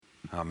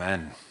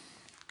Amen.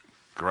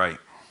 Great.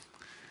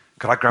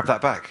 Could I grab that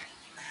back?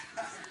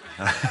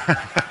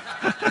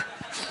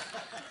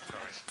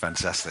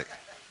 Fantastic.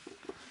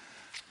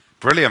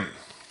 Brilliant.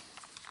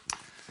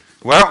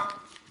 Well,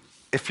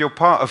 if you're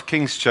part of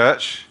King's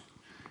Church,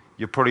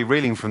 you're probably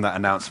reeling from that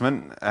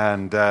announcement.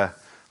 And I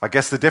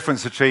guess the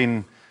difference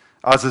between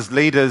us as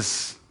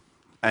leaders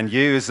and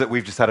you is that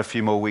we've just had a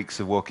few more weeks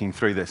of walking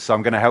through this. So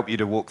I'm going to help you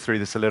to walk through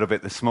this a little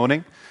bit this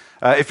morning.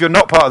 If you're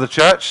not part of the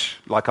church,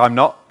 like I'm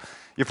not,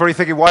 you're probably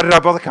thinking, why did I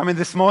bother coming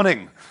this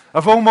morning?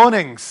 Of all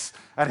mornings,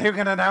 and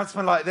hearing an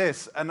announcement like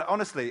this. And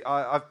honestly,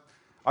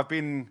 I've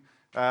been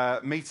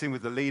meeting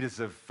with the leaders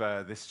of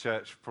this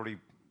church, probably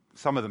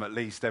some of them at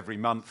least, every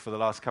month for the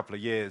last couple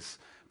of years.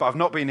 But I've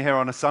not been here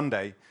on a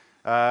Sunday,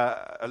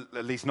 at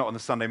least not on the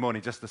Sunday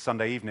morning, just the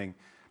Sunday evening.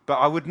 But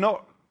I would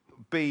not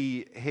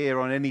be here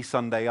on any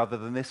Sunday other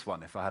than this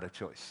one if I had a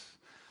choice.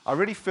 I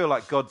really feel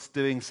like God's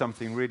doing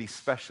something really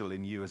special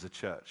in you as a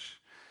church.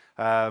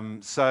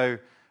 So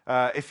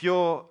if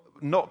you're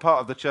not part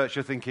of the church,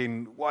 you're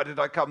thinking, why did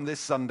I come this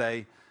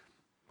Sunday?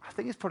 I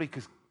think it's probably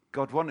because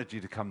God wanted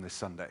you to come this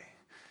Sunday.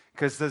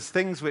 Because there's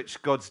things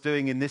which God's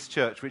doing in this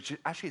church, which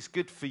actually it's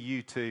good for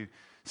you to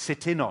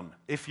sit in on.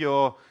 If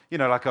you're,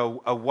 like a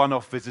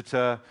one-off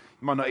visitor,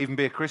 you might not even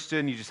be a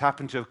Christian, you just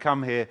happen to have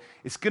come here,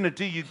 it's going to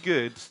do you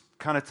good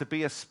kind of to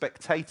be a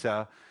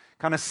spectator,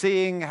 kind of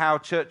seeing how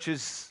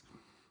churches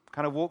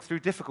kind of walk through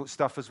difficult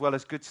stuff as well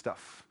as good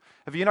stuff.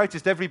 Have you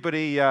noticed every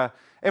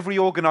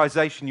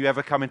organization you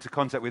ever come into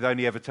contact with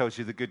only ever tells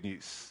you the good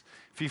news?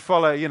 If you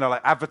follow,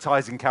 like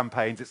advertising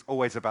campaigns, it's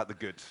always about the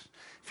good.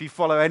 If you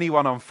follow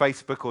anyone on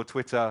Facebook or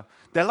Twitter,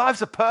 their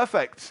lives are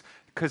perfect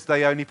because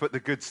they only put the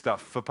good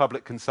stuff for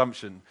public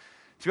consumption.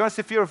 To be honest,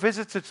 if you're a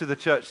visitor to the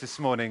church this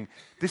morning,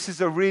 this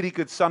is a really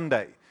good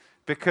Sunday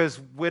because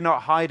we're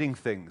not hiding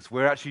things.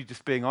 We're actually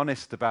just being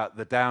honest about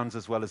the downs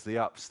as well as the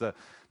ups,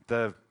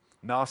 the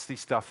nasty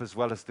stuff as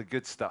well as the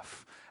good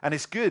stuff. And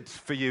it's good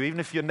for you, even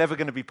if you're never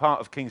going to be part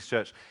of King's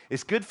Church,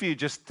 it's good for you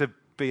just to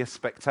be a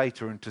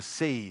spectator and to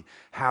see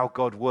how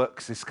God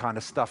works this kind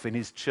of stuff in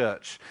his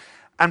church.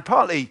 And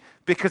partly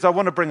because I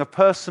want to bring a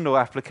personal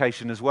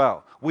application as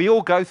well. We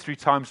all go through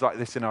times like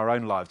this in our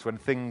own lives when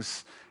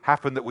things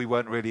happen that we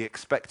weren't really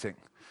expecting,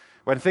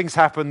 when things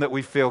happen that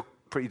we feel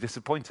pretty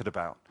disappointed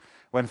about,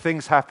 when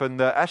things happen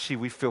that actually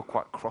we feel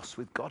quite cross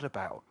with God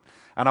about.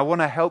 And I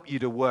want to help you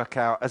to work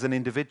out as an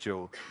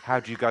individual, how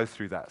do you go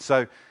through that?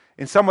 So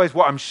in some ways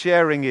what I'm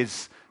sharing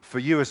is for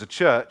you as a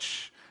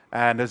church,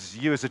 and as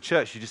you as a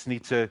church, you just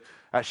need to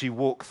actually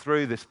walk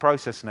through this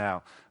process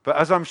now. But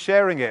as I'm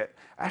sharing it,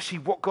 actually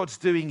what God's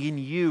doing in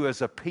you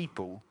as a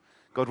people,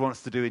 God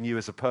wants to do in you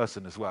as a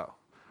person as well.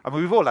 I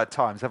mean, we've all had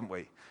times, haven't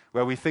we,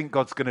 where we think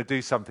God's going to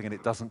do something and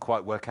it doesn't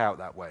quite work out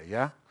that way,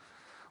 yeah?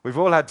 We've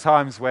all had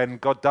times when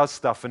God does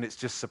stuff and it's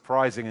just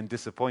surprising and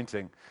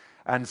disappointing.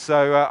 And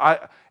so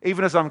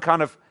even as I'm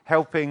kind of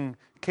helping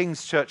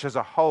King's Church as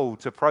a whole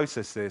to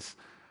process this,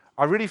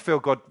 I really feel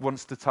God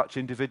wants to touch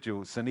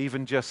individuals and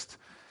even just,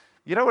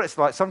 you know what it's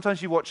like?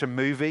 Sometimes you watch a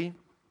movie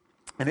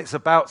and it's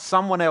about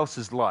someone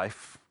else's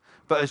life,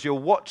 but as you're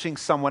watching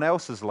someone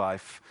else's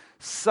life,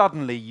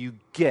 suddenly you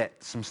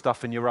get some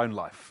stuff in your own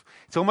life.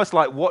 It's almost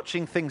like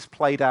watching things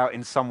played out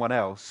in someone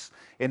else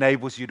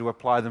enables you to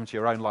apply them to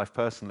your own life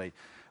personally.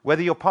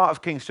 Whether you're part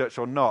of King's Church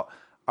or not,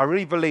 I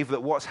really believe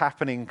that what's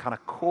happening kind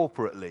of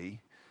corporately,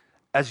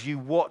 as you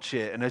watch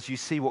it and as you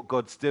see what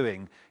God's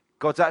doing,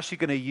 God's actually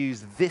going to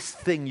use this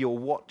thing you're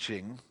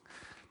watching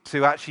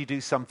to actually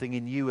do something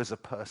in you as a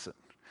person.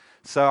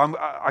 So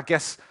I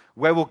guess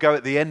where we'll go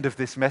at the end of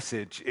this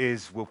message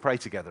is we'll pray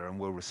together and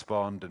we'll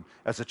respond. And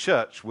as a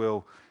church,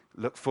 we'll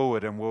look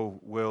forward and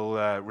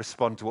we'll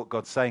respond to what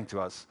God's saying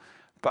to us.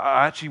 But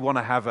I actually want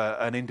to have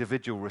an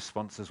individual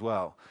response as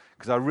well.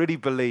 Because I really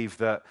believe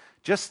that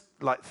just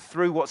like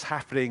through what's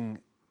happening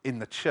in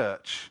the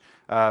church,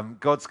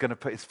 God's going to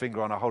put his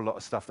finger on a whole lot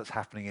of stuff that's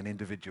happening in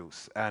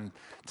individuals. And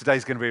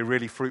today's going to be a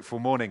really fruitful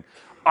morning.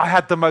 I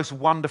had the most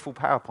wonderful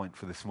PowerPoint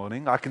for this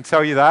morning. I can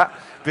tell you that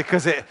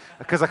because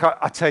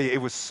I tell you, it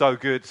was so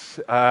good.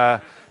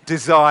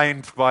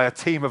 Designed by a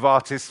team of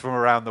artists from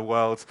around the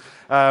world.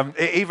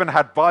 It even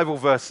had Bible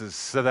verses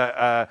so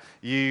that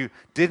you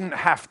didn't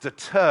have to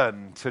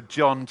turn to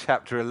John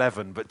chapter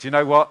 11. But do you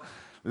know what?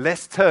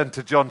 Let's turn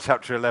to John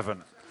chapter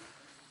 11.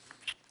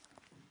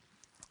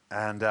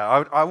 And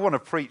I want to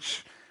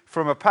preach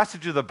from a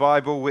passage of the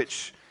Bible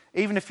which,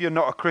 even if you're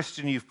not a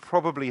Christian, you've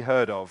probably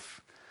heard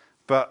of.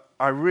 But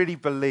I really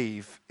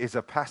believe is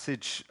a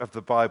passage of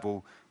the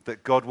Bible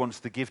that God wants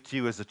to give to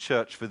you as a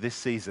church for this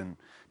season,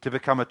 to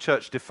become a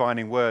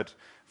church-defining word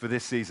for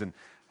this season.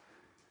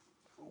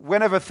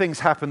 Whenever things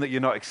happen that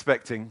you're not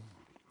expecting,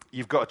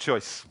 you've got a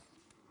choice.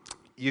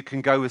 You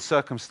can go with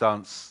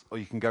circumstance, or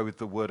you can go with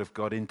the word of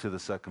God into the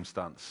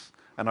circumstance.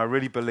 And I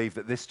really believe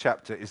that this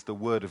chapter is the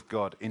word of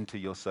God into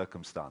your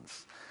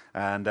circumstance.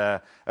 And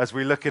as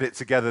we look at it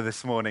together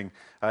this morning,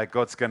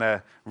 God's going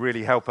to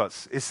really help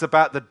us. It's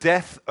about the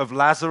death of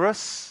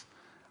Lazarus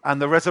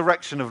and the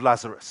resurrection of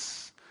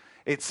Lazarus.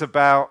 It's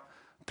about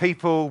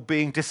people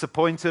being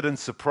disappointed and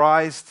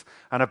surprised,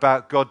 and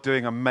about God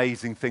doing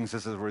amazing things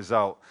as a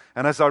result.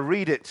 And as I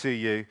read it to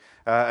you,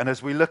 and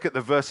as we look at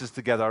the verses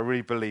together, I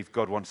really believe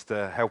God wants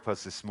to help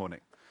us this morning.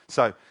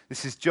 So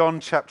this is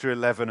John chapter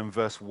 11 and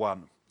verse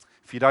 1.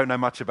 If you don't know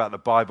much about the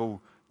Bible,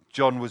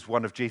 John was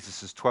one of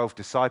Jesus' 12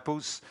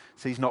 disciples.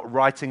 So he's not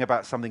writing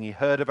about something he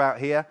heard about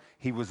here.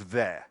 He was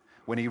there.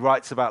 When he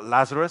writes about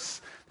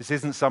Lazarus, this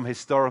isn't some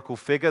historical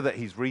figure that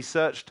he's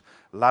researched.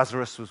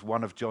 Lazarus was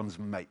one of John's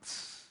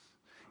mates.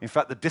 In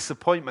fact, the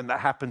disappointment that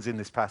happens in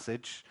this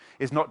passage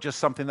is not just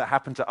something that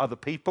happened to other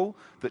people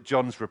that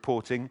John's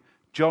reporting.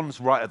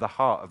 John's right at the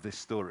heart of this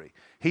story.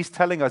 He's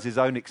telling us his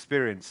own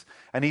experience.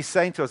 And he's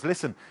saying to us,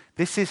 listen,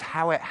 this is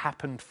how it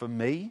happened for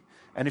me.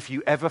 And if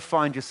you ever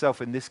find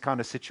yourself in this kind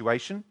of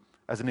situation,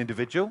 as an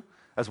individual,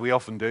 as we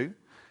often do,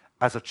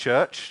 as a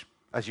church,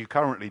 as you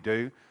currently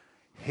do,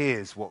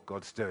 here's what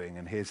God's doing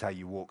and here's how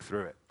you walk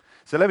through it.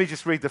 So let me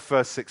just read the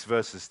first 6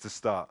 verses to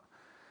start.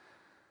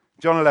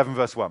 John 11,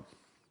 verse 1.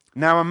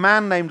 Now a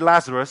man named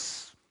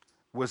Lazarus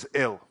was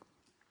ill.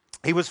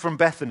 He was from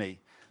Bethany,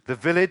 the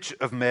village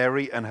of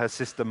Mary and her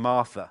sister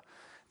Martha.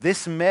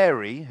 This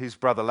Mary, whose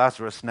brother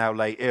Lazarus now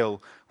lay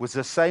ill, was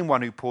the same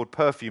one who poured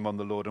perfume on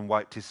the Lord and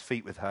wiped his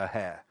feet with her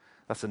hair.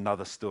 That's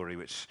another story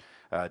which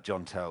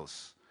John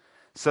tells.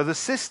 So the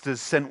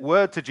sisters sent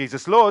word to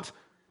Jesus, Lord,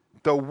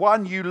 the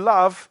one you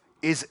love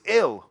is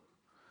ill.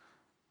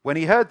 When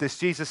he heard this,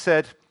 Jesus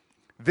said,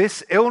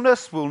 this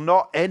illness will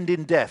not end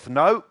in death.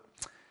 No,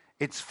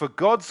 it's for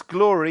God's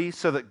glory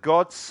so that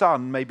God's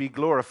Son may be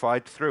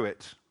glorified through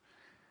it.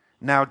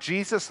 Now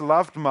Jesus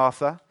loved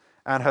Martha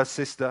and her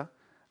sister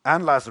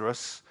and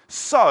Lazarus.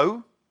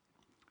 So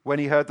when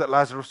he heard that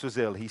Lazarus was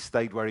ill, he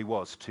stayed where he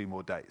was 2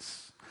 more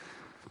days.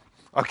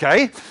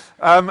 Okay.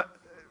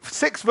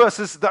 6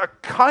 verses that are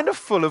kind of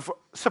full of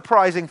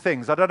surprising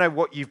things. I don't know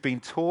what you've been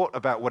taught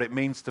about what it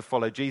means to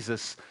follow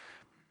Jesus,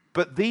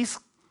 but these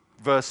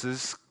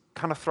verses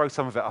kind of throw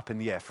some of it up in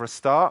the air. For a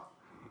start,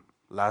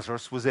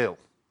 Lazarus was ill.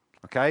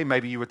 Okay,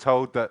 maybe you were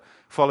told that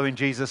following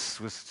Jesus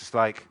was just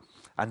like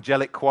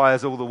angelic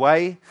choirs all the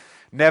way,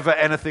 never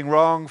anything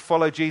wrong,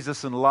 follow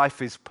Jesus and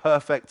life is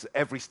perfect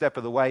every step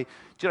of the way.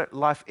 Do you know,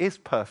 life is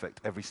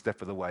perfect every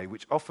step of the way,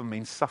 which often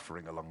means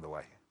suffering along the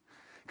way.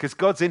 Because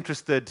God's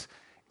interested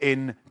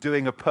in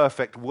doing a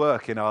perfect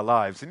work in our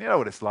lives. And you know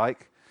what it's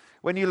like?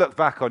 When you look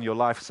back on your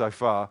life so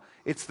far,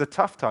 it's the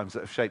tough times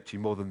that have shaped you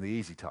more than the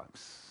easy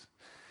times.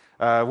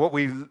 What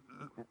we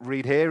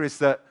read here is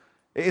that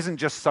it isn't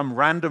just some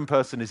random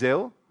person is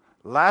ill.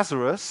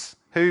 Lazarus,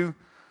 who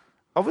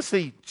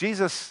obviously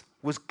Jesus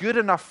was good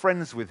enough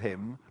friends with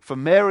him for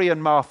Mary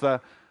and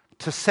Martha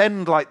to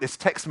send like this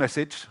text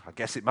message, I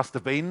guess it must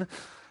have been,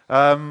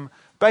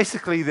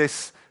 basically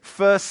this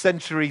first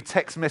century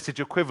text message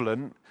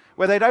equivalent,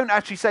 where they don't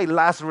actually say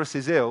Lazarus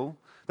is ill.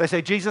 They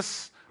say,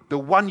 Jesus, the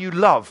one you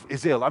love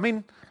is ill. I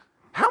mean,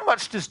 how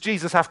much does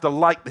Jesus have to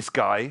like this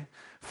guy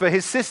for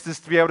his sisters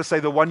to be able to say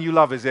the one you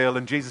love is ill,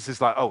 and Jesus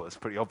is like, oh, it's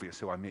pretty obvious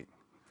who I mean.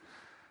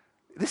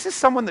 This is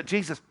someone that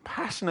Jesus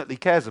passionately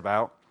cares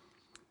about,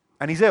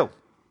 and he's ill,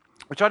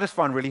 which I just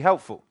find really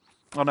helpful.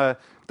 On a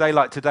day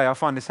like today, I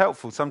find this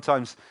helpful.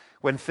 Sometimes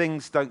when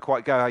things don't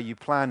quite go how you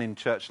plan in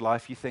church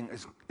life, you think,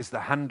 is the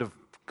hand of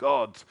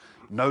God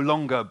no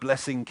longer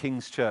blessing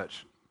King's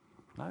Church?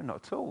 No,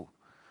 not at all.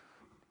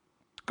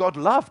 God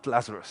loved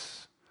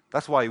Lazarus.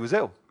 That's why he was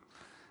ill.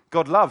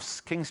 God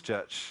loves King's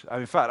Church.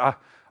 In fact,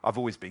 I've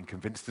always been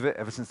convinced of it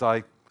ever since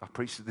I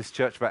preached at this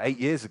church about 8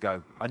 years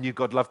ago. I knew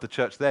God loved the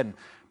church then,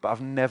 but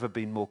I've never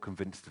been more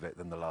convinced of it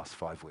than the last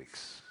 5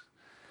 weeks.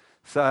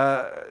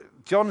 So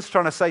John's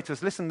trying to say to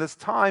us, listen, there's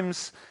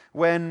times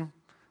when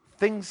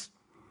things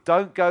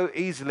don't go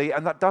easily,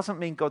 and that doesn't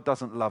mean God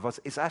doesn't love us.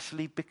 It's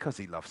actually because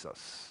he loves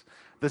us.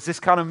 There's this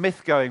kind of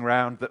myth going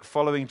around that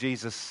following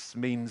Jesus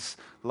means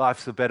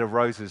life's a bed of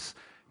roses.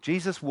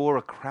 Jesus wore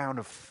a crown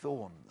of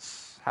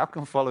thorns. How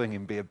can following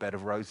him be a bed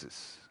of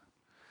roses?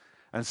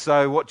 And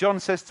so what John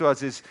says to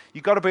us is,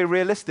 you've got to be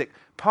realistic.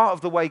 Part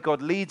of the way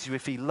God leads you,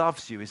 if he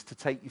loves you, is to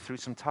take you through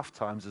some tough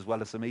times as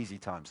well as some easy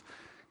times.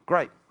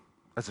 Great.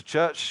 As a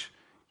church,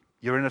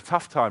 you're in a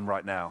tough time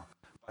right now.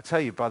 I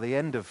tell you, by the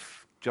end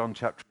of John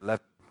chapter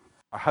 11,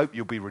 I hope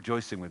you'll be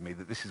rejoicing with me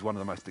that this is one of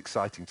the most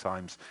exciting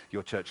times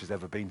your church has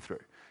ever been through.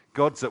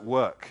 God's at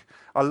work.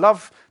 I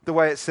love the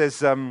way it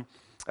says,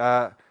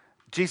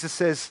 Jesus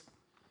says,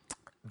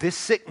 this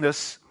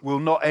sickness will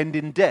not end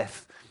in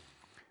death,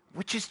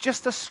 which is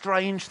just a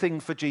strange thing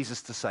for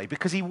Jesus to say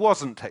because he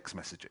wasn't text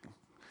messaging.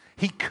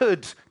 He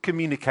could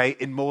communicate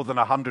in more than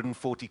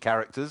 140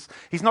 characters.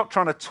 He's not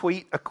trying to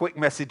tweet a quick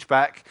message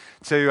back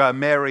to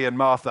Mary and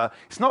Martha.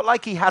 It's not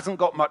like he hasn't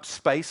got much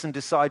space and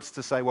decides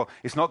to say, well,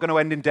 it's not going to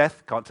end in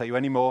death. Can't tell you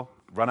any more.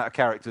 Run out of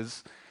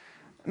characters.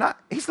 No,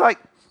 he's like,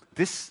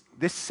 this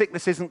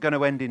sickness isn't going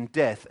to end in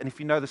death. And if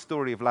you know the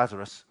story of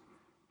Lazarus,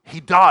 he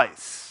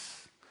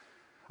dies.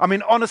 I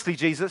mean, honestly,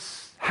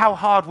 Jesus, how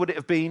hard would it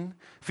have been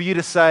for you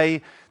to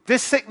say,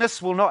 This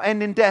sickness will not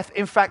end in death.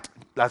 In fact,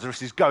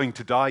 Lazarus is going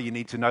to die. You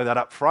need to know that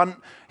up front.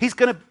 He's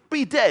going to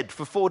be dead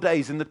for 4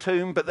 days in the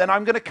tomb, but then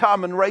I'm going to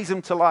come and raise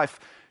him to life.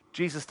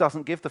 Jesus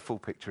doesn't give the full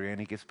picture, he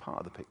only gives part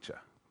of the picture.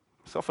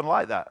 It's often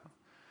like that.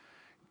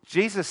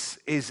 Jesus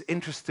is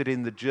interested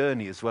in the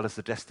journey as well as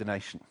the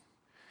destination.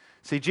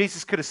 See,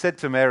 Jesus could have said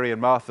to Mary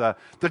and Martha,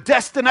 the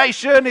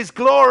destination is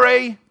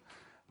glory,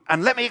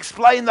 and let me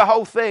explain the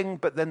whole thing,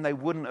 but then they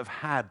wouldn't have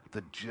had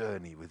the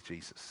journey with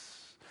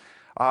Jesus.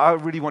 I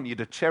really want you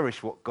to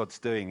cherish what God's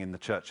doing in the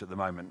church at the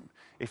moment.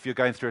 If you're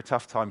going through a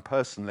tough time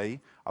personally,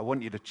 I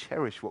want you to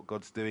cherish what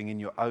God's doing in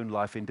your own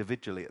life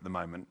individually at the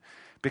moment.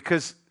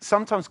 Because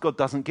sometimes God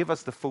doesn't give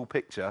us the full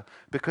picture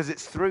because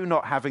it's through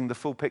not having the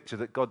full picture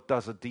that God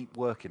does a deep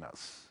work in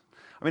us.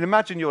 I mean,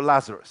 imagine you're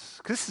Lazarus,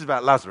 because this is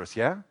about Lazarus,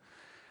 yeah?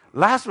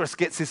 Lazarus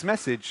gets this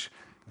message,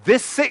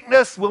 this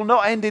sickness will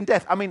not end in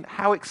death. I mean,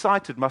 how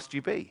excited must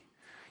you be?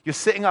 You're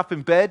sitting up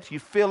in bed, you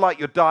feel like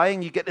you're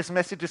dying, you get this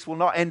message, this will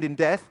not end in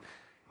death.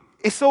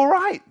 It's all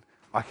right.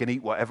 I can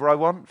eat whatever I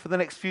want for the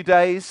next few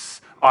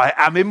days. I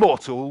am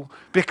immortal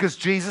because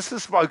Jesus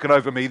has spoken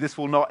over me. This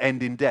will not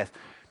end in death.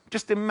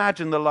 Just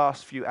imagine the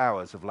last few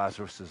hours of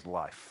Lazarus'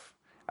 life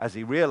as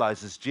he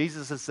realizes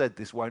Jesus has said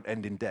this won't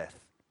end in death,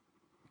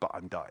 but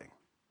I'm dying.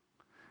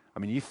 I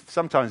mean,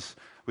 sometimes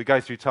we go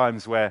through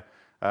times where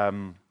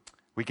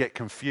we get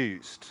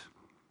confused.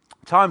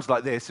 Times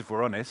like this, if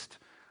we're honest,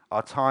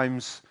 are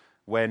times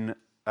when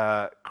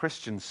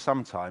Christians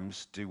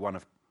sometimes do one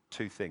of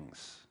two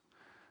things.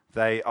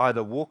 They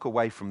either walk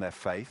away from their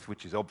faith,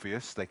 which is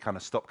obvious. They kind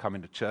of stop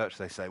coming to church.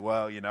 They say,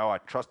 well, you know, I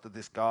trusted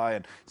this guy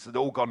and it's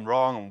all gone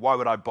wrong and why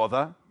would I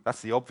bother?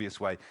 That's the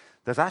obvious way.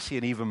 There's actually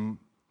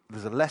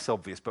there's a less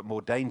obvious but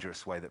more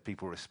dangerous way that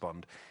people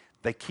respond.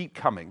 They keep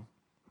coming,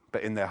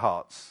 but in their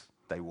hearts,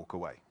 they walk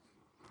away.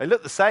 They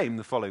look the same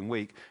the following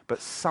week,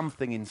 but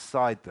something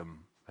inside them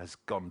has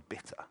gone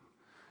bitter.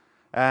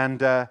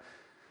 And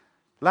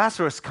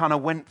Lazarus kind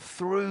of went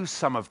through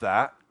some of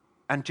that,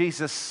 and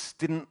Jesus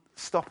didn't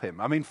stop him.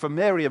 I mean, for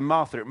Mary and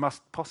Martha, it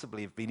must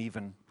possibly have been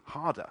even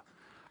harder.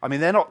 I mean,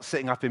 they're not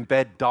sitting up in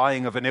bed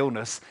dying of an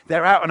illness.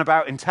 They're out and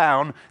about in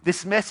town.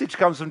 This message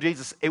comes from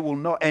Jesus. It will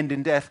not end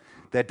in death.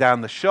 They're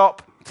down the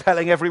shop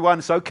telling everyone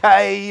it's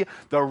okay.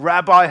 The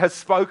rabbi has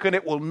spoken.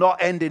 It will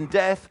not end in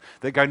death.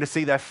 They're going to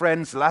see their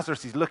friends.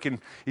 Lazarus is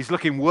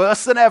looking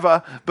worse than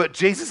ever, but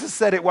Jesus has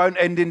said it won't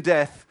end in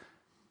death.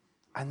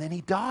 And then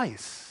he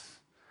dies.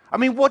 I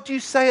mean, what do you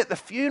say at the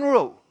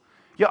funeral?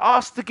 You're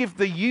asked to give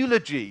the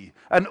eulogy,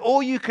 and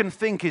all you can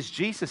think is,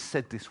 Jesus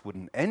said this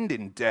wouldn't end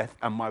in death,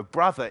 and my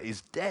brother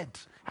is dead.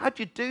 How'd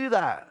you do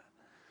that?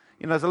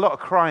 You know, there's a lot of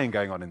crying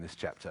going on in this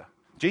chapter.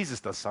 Jesus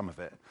does some of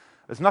it.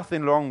 There's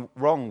nothing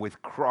wrong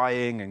with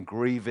crying and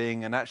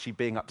grieving and actually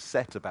being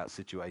upset about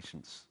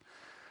situations.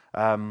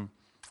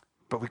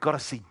 But we've got to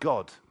see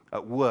God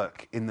at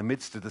work in the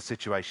midst of the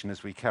situation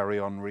as we carry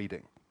on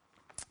reading.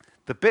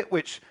 The bit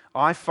which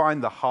I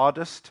find the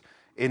hardest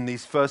in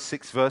these first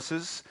 6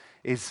 verses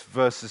is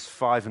verses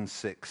 5 and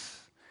 6.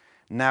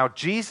 Now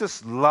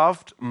Jesus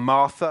loved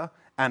Martha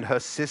and her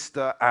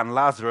sister and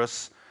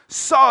Lazarus.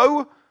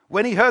 So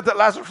when he heard that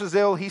Lazarus was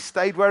ill, he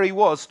stayed where he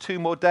was 2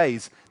 more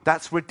days.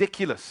 That's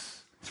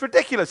ridiculous. It's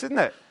ridiculous, isn't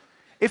it?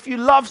 If you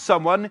love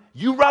someone,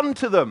 you run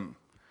to them.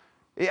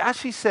 It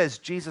actually says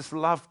Jesus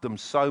loved them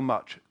so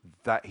much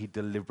that he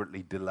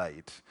deliberately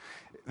delayed.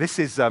 This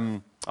is,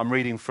 I'm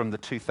reading from the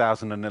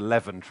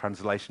 2011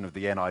 translation of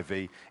the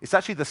NIV. It's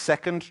actually the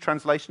second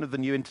translation of the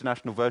New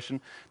International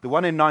Version. The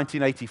one in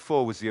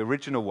 1984 was the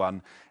original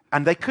one,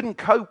 and they couldn't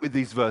cope with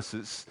these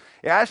verses.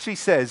 It actually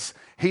says,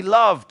 he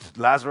loved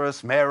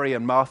Lazarus, Mary,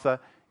 and Martha,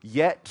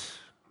 yet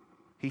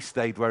he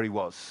stayed where he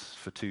was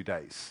for 2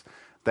 days.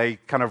 They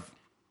kind of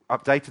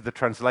updated the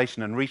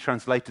translation and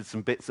retranslated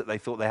some bits that they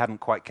thought they hadn't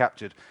quite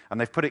captured, and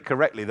they've put it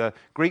correctly. The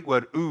Greek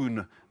word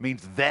oun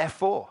means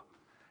therefore.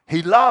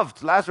 He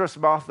loved Lazarus,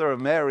 Martha,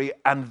 and Mary,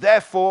 and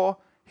therefore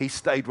he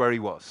stayed where he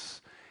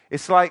was.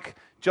 It's like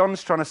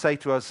John's trying to say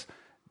to us,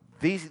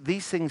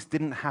 these things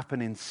didn't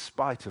happen in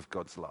spite of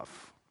God's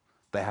love.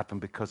 They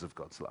happened because of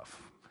God's love.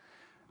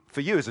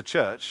 For you as a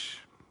church,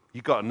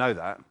 you've got to know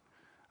that.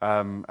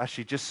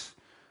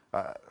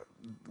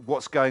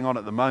 What's going on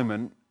at the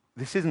moment,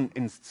 this isn't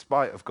in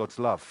spite of God's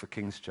love for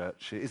King's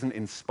Church. It isn't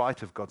in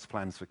spite of God's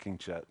plans for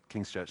King's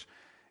Church.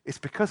 It's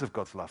because of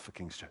God's love for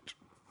King's Church.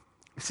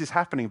 This is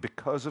happening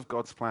because of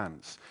God's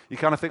plans. You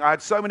kind of think, I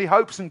had so many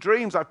hopes and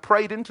dreams, I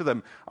prayed into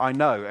them. I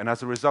know, and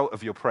as a result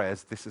of your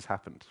prayers, this has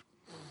happened.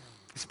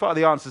 It's part of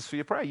the answers for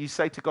your prayer. You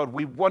say to God,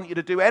 we want you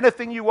to do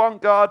anything you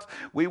want, God.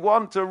 We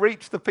want to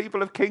reach the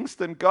people of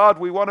Kingston, God.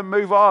 We want to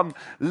move on.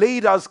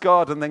 Lead us,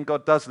 God. And then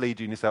God does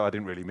lead you, and you say, I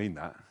didn't really mean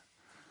that.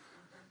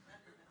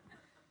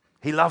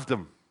 He loved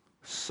them.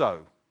 So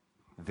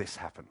this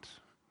happened.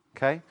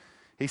 Okay?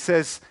 He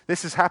says,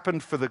 this has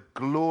happened for the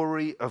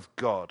glory of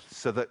God,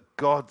 so that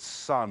God's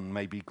Son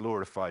may be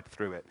glorified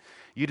through it.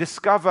 You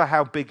discover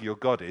how big your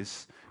God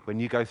is when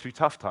you go through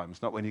tough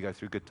times, not when you go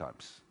through good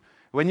times.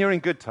 When you're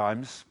in good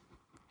times,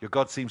 your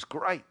God seems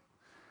great.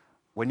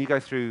 When you go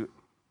through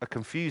a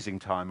confusing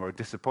time or a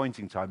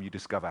disappointing time, you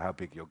discover how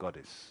big your God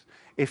is.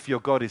 If your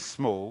God is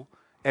small,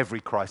 every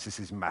crisis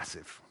is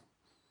massive.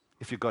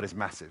 If your God is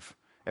massive,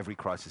 every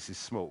crisis is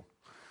small.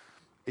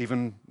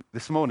 Even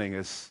this morning,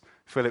 as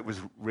Philip was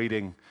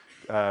reading,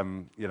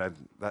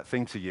 that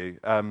thing to you,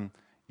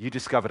 you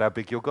discovered how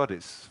big your God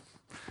is.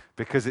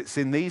 Because it's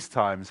in these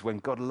times when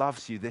God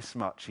loves you this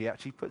much, he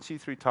actually puts you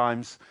through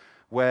times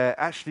where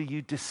actually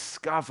you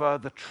discover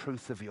the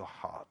truth of your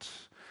heart.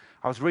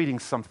 I was reading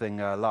something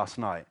last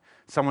night.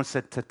 Someone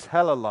said, to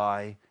tell a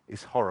lie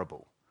is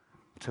horrible.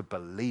 To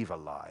believe a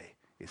lie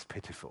is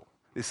pitiful.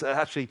 It's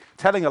actually,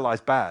 telling a lie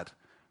is bad.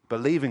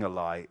 Believing a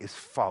lie is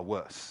far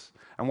worse.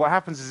 And what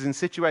happens is in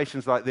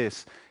situations like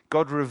this,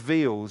 God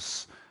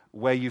reveals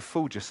where you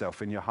fooled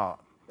yourself in your heart.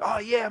 Oh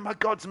yeah, my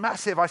God's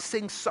massive. I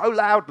sing so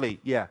loudly.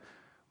 Yeah.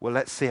 Well,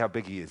 let's see how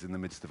big he is in the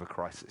midst of a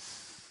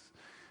crisis.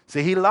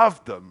 See, he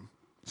loved them.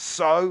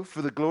 So,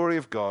 for the glory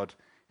of God,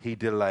 he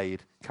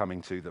delayed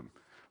coming to them.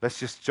 Let's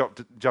just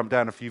jump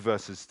down a few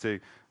verses to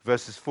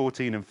verses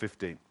 14 and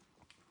 15.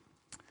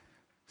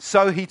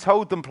 So he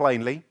told them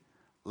plainly,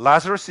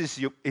 Lazarus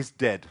is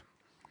dead,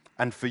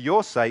 and for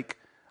your sake,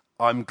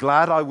 I'm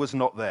glad I was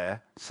not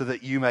there, so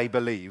that you may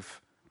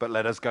believe, but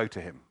let us go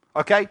to him.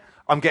 Okay,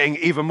 I'm getting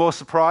even more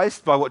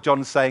surprised by what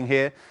John's saying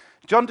here.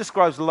 John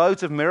describes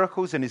loads of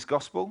miracles in his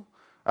gospel.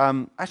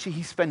 Actually,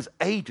 he spends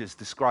ages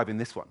describing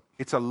this one.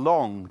 It's a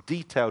long,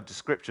 detailed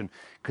description,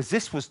 because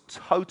this was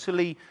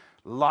totally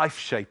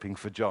life-shaping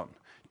for John.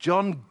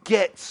 John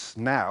gets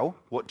now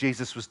what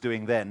Jesus was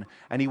doing then,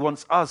 and he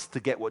wants us to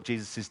get what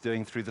Jesus is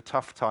doing through the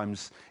tough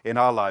times in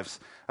our lives.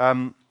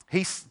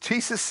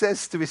 Jesus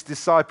says to his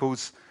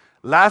disciples,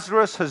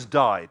 Lazarus has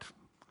died.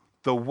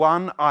 The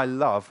one I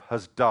love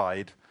has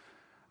died,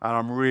 and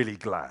I'm really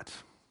glad.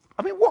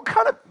 I mean,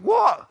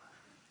 what?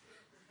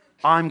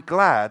 I'm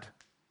glad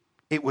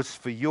it was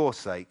for your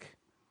sake,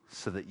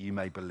 so that you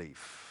may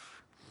believe.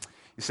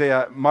 You see,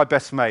 my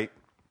best mate,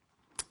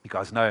 you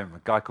guys know him,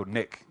 a guy called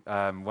Nick,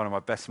 one of my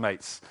best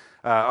mates.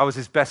 I was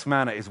his best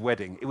man at his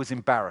wedding. It was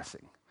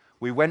embarrassing.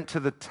 We went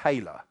to the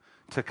tailor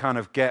to kind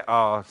of get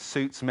our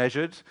suits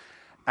measured,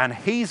 and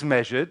he's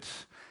measured,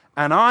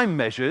 and I'm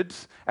measured,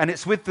 and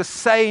it's with the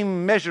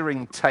same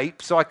measuring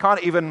tape, so I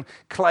can't even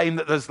claim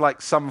that there's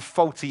like some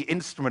faulty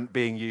instrument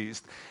being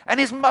used. And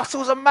his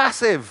muscles are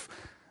massive,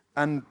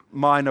 and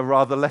mine are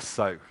rather less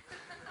so.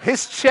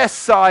 His chest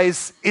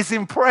size is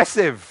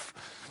impressive.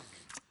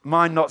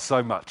 Mine not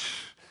so much.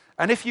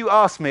 And if you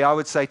ask me, I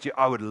would say to you,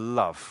 I would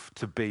love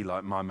to be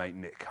like my mate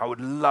Nick. I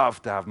would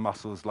love to have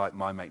muscles like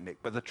my mate Nick.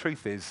 But the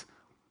truth is,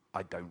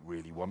 I don't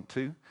really want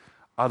to.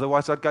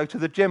 Otherwise, I'd go to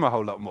the gym a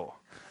whole lot more.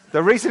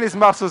 The reason his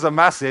muscles are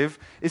massive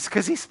is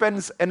because he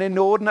spends an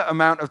inordinate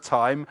amount of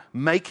time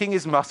making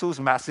his muscles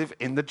massive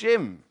in the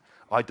gym.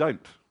 I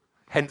don't.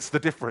 Hence the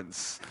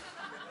difference.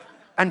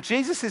 And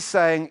Jesus is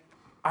saying,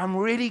 I'm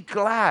really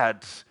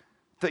glad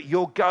that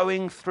you're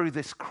going through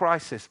this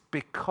crisis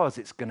because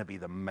it's going to be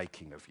the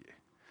making of you.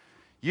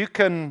 You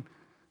can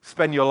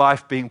spend your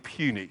life being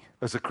puny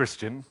as a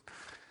Christian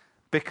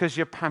because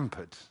you're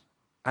pampered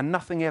and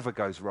nothing ever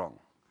goes wrong.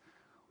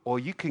 Or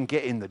you can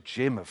get in the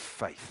gym of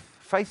faith.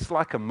 Faith's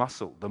like a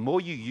muscle. The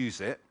more you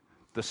use it,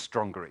 the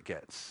stronger it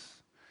gets.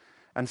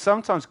 And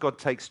sometimes God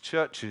takes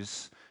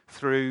churches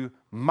through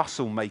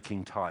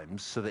muscle-making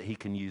times so that he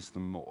can use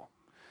them more.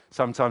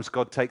 Sometimes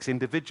God takes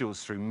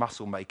individuals through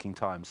muscle-making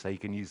times so he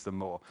can use them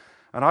more.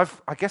 And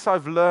I guess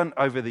I've learned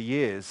over the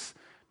years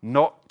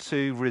not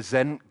to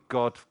resent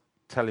God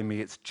telling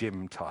me it's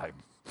gym time.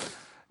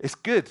 It's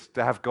good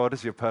to have God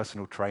as your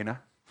personal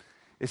trainer.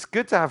 It's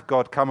good to have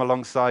God come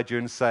alongside you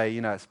and say,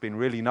 it's been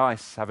really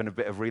nice having a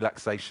bit of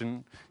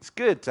relaxation. It's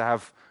good to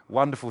have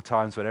wonderful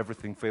times when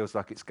everything feels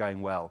like it's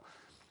going well.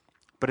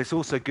 But it's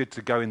also good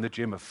to go in the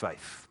gym of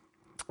faith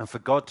and for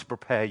God to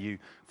prepare you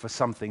for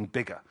something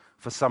bigger,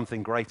 for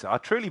something greater. I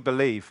truly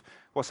believe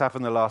what's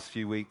happened the last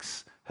few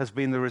weeks has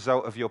been the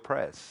result of your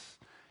prayers.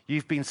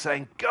 You've been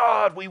saying,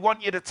 God, we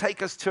want you to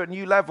take us to a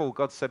new level.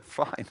 God said,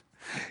 fine,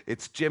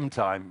 it's gym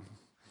time.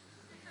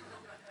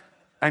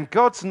 And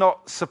God's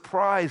not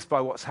surprised by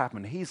what's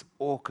happened. He's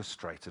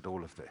orchestrated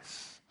all of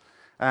this.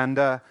 And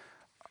I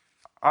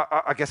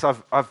guess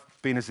I've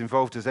been as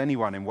involved as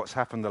anyone in what's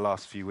happened the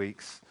last few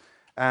weeks.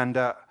 And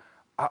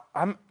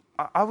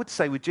I would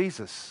say with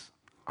Jesus,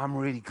 I'm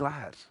really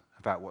glad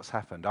about what's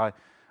happened.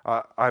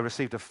 I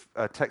received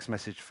a text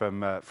message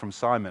from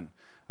Simon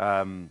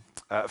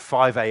at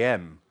 5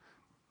 a.m.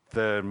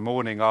 the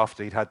morning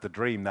after he'd had the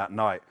dream that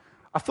night.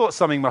 I thought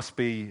something must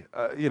be,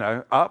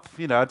 up.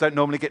 I don't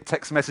normally get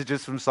text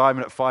messages from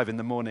Simon at 5 in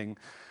the morning.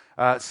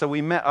 So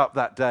we met up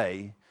that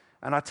day.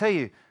 And I tell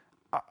you,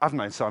 I've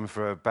known Simon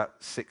for about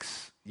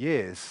 6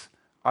 years.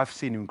 I've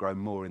seen him grow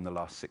more in the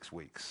last 6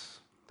 weeks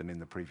than in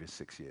the previous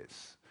 6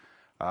 years.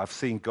 I've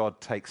seen God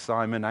take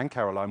Simon and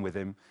Caroline with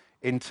him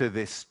into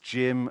this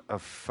gym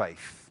of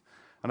faith.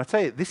 And I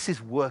tell you, this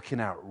is working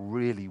out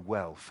really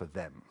well for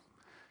them.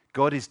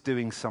 God is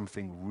doing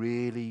something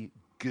really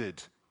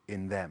good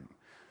in them.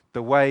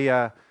 The way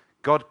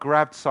God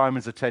grabbed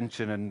Simon's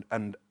attention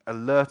and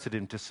alerted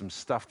him to some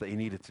stuff that he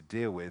needed to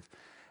deal with.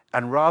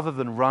 And rather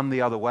than run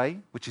the other way,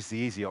 which is the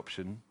easy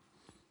option,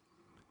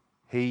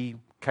 he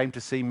came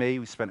to see me.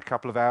 We spent a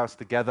couple of hours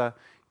together.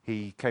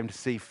 He came to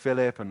see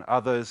Philip and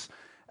others,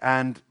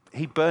 and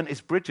he burnt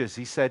his bridges.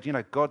 He said,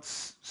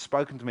 God's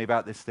spoken to me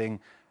about this thing,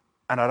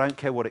 and I don't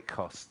care what it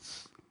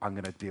costs. I'm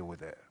going to deal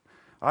with it.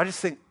 I just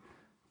think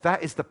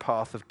that is the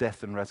path of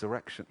death and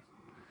resurrection.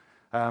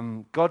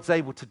 God's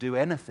able to do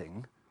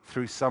anything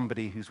through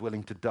somebody who's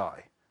willing to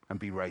die and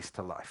be raised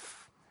to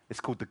life. It's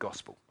called the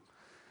gospel.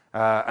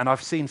 And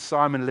I've seen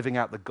Simon living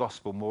out the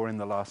gospel more in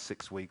the last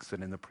 6 weeks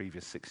than in the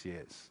previous 6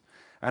 years.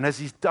 And as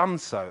he's done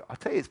so, I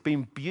tell you, it's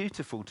been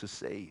beautiful to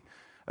see.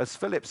 As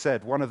Philip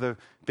said, one of the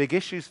big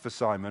issues for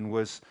Simon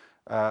was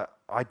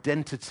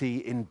identity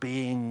in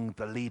being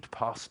the lead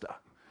pastor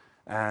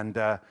and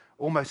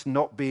almost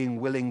not being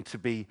willing to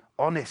be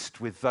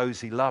honest with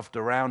those he loved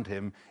around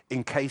him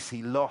in case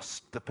he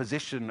lost the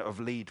position of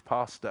lead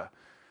pastor.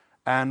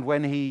 And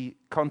when he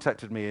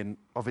contacted me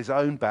of his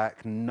own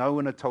back, no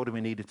one had told him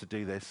he needed to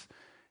do this,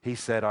 he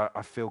said,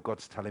 I feel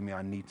God's telling me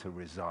I need to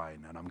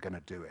resign and I'm going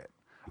to do it.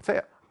 I tell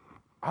you,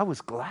 I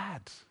was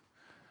glad.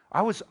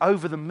 I was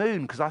over the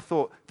moon because I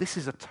thought, this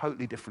is a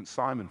totally different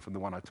Simon from the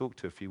one I talked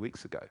to a few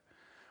weeks ago.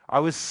 I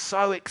was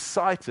so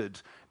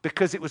excited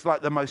because it was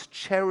like the most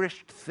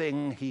cherished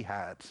thing he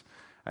had.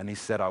 And he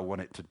said, I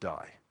want it to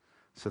die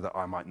so that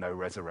I might know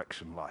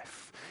resurrection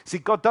life. See,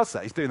 God does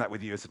that. He's doing that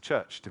with you as a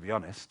church, to be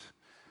honest.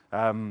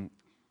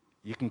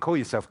 You can call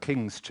yourself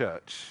King's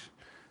Church,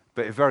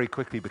 but it very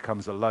quickly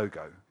becomes a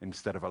logo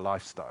instead of a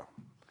lifestyle.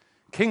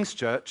 King's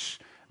Church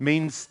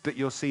means that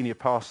your senior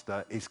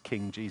pastor is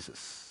King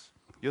Jesus.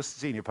 Your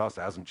senior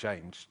pastor hasn't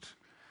changed.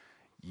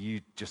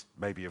 You just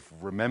maybe have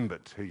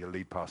remembered who your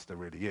lead pastor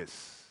really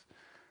is.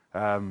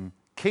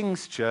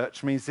 King's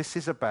Church means this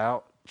is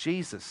about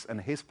Jesus and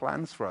his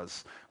plans for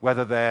us.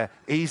 Whether they're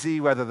easy,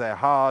 whether they're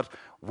hard,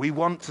 we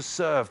want to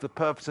serve the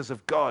purposes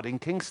of God in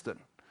Kingston.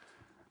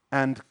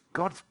 And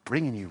God's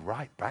bringing you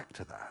right back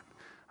to that.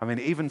 I mean,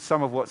 even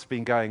some of what's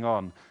been going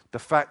on, the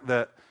fact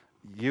that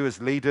you as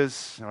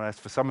leaders,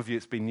 for some of you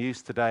it's been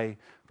news today,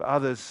 but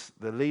others,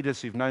 the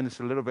leaders who've known this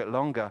a little bit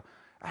longer,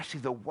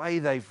 actually the way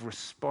they've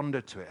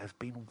responded to it has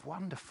been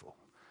wonderful.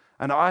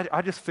 And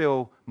I just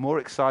feel more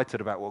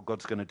excited about what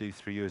God's going to do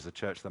through you as a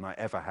church than I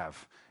ever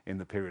have in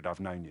the period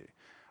I've known you.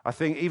 I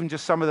think even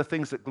just some of the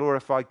things that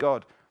glorify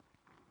God,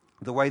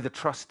 the way the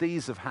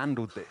trustees have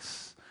handled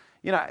this,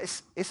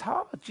 it's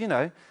hard,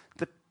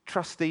 The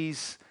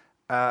trustees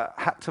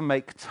had to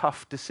make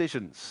tough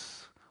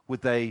decisions.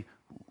 Would they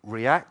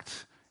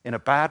react in a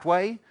bad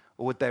way,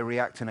 or would they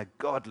react in a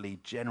godly,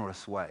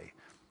 generous way?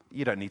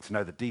 You don't need to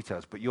know the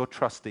details, but your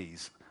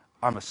trustees,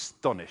 I'm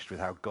astonished with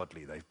how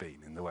godly they've been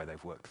in the way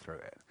they've worked through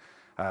it.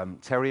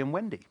 Terry and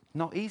Wendy,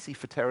 not easy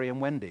for Terry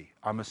and Wendy.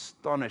 I'm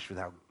astonished with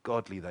how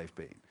godly they've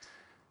been.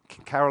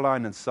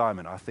 Caroline and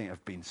Simon, I think,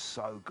 have been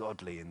so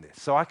godly in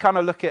this. So I kind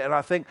of look at it and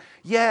I think,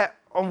 yeah,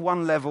 on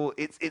one level,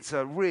 it's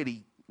a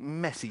really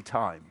messy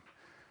time.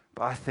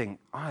 But I think,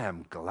 I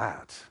am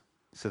glad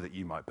so that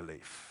you might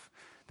believe.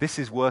 This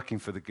is working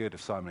for the good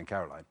of Simon and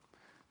Caroline.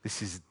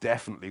 This is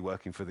definitely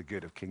working for the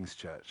good of King's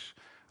Church.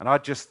 And I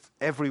just,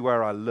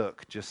 everywhere I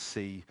look, just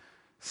see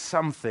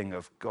something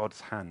of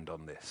God's hand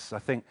on this. I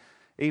think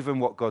even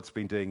what God's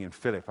been doing in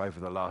Philip over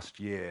the last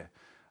year,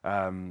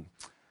 I've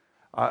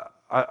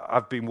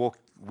been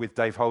with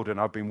Dave Holden,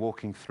 I've been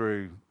walking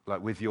through,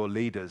 like with your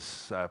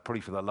leaders,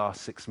 probably for the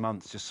last 6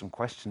 months, just some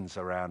questions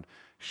around,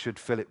 should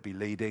Philip be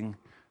leading?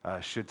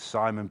 Should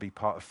Simon be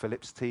part of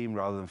Philip's team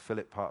rather than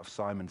Philip part of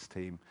Simon's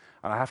team?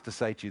 And I have to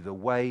say to you, the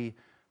way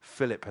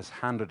Philip has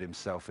handled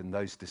himself in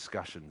those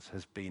discussions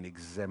has been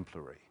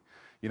exemplary.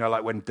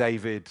 Like when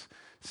David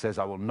says,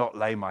 I will not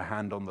lay my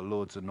hand on the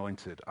Lord's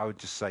anointed, I would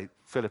just say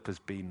Philip has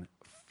been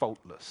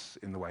faultless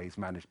in the way he's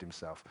managed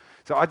himself.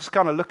 So I just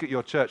kind of look at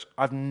your church.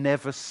 I've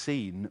never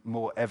seen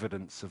more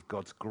evidence of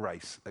God's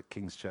grace at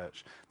King's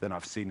Church than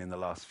I've seen in the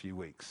last few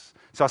weeks.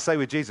 So I say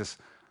with Jesus,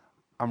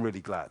 I'm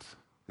really glad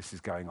this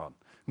is going on.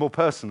 More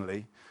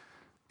personally,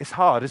 it's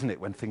hard, isn't it,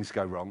 when things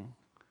go wrong,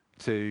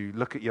 to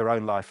look at your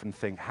own life and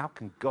think, how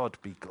can God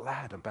be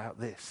glad about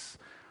this?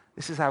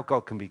 This is how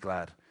God can be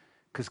glad,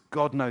 because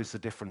God knows the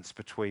difference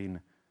between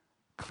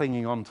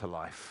clinging on to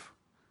life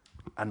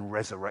and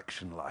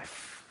resurrection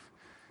life.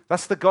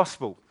 That's the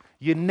gospel.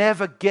 You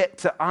never get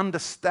to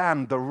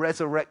understand the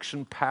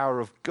resurrection power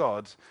of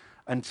God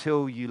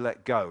until you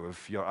let go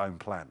of your own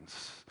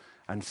plans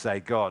and say,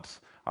 God,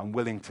 I'm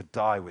willing to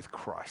die with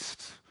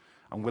Christ.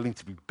 I'm willing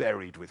to be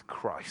buried with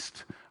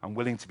Christ. I'm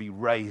willing to be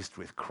raised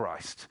with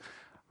Christ.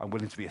 I'm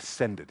willing to be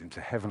ascended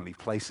into heavenly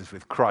places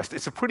with Christ.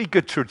 It's a pretty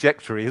good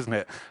trajectory, isn't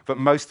it? But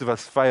most of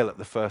us fail at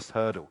the first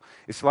hurdle.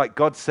 It's like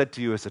God said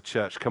to you as a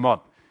church, come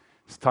on,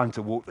 it's time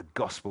to walk the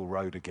gospel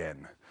road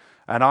again.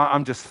 And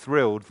I'm just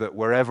thrilled that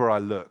wherever I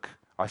look,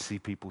 I see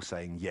people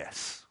saying,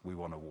 yes, we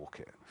want to walk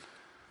it.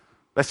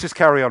 Let's just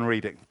carry on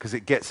reading, because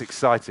it gets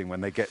exciting when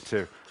they get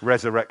to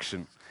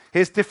resurrection.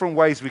 Here's different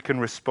ways we can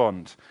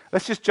respond.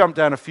 Let's just jump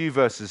down a few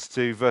verses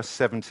to verse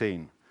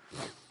 17.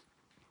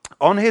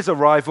 On his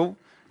arrival,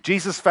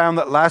 Jesus found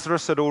that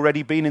Lazarus had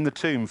already been in the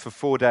tomb for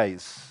 4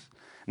 days.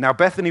 Now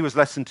Bethany was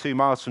less than 2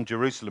 miles from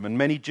Jerusalem, and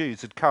many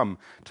Jews had come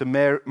to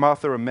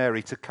Martha and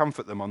Mary to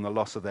comfort them on the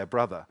loss of their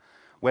brother.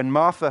 When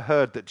Martha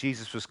heard that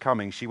Jesus was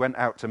coming, she went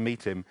out to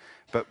meet him,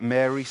 but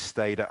Mary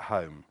stayed at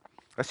home.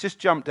 Let's just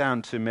jump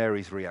down to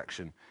Mary's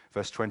reaction,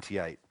 verse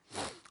 28.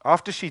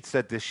 After she'd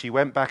said this, she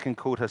went back and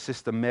called her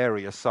sister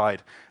Mary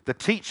aside. "The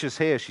teacher's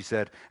here," she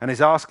said, "and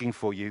is asking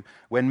for you."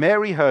 When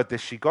Mary heard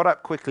this, she got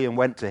up quickly and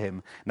went to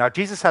him. Now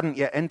Jesus hadn't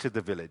yet entered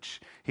the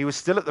village. He was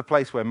still at the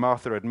place where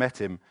Martha had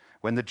met him.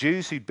 When the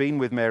Jews who'd been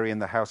with Mary in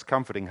the house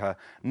comforting her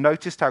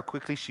noticed how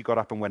quickly she got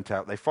up and went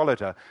out, they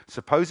followed her,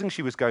 supposing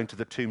she was going to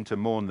the tomb to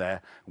mourn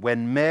there.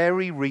 When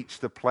Mary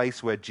reached the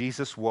place where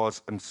Jesus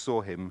was and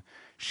saw him,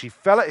 she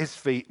fell at his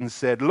feet and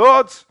said,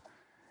 "Lord,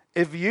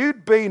 if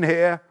you'd been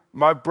here,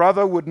 my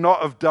brother would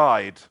not have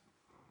died."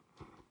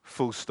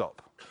 Full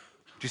stop. Do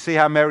you see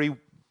how Mary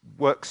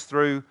works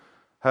through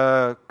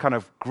her kind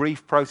of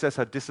grief process,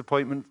 her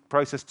disappointment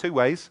process? 2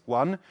 ways.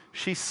 One,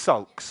 she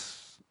sulks.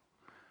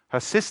 Her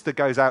sister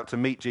goes out to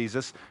meet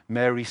Jesus.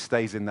 Mary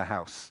stays in the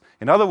house.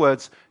 In other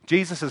words,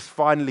 Jesus has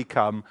finally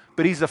come,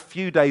 but he's a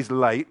few days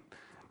late.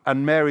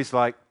 And Mary's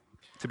like,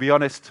 to be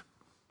honest,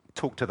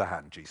 talk to the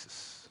hand,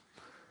 Jesus.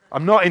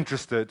 I'm not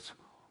interested.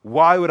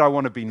 Why would I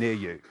want to be near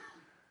you?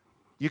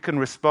 You can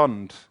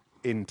respond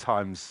in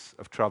times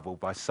of trouble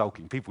by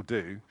sulking. People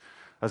do.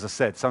 As I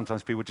said,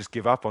 sometimes people just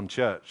give up on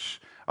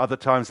church. Other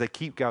times they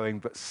keep going,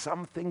 but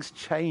something's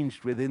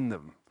changed within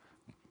them.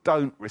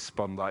 Don't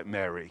respond like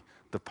Mary,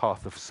 the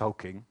path of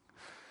sulking.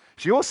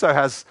 She also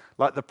has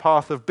like the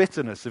path of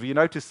bitterness. Have you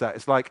noticed that?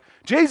 It's like,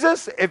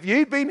 "Jesus, if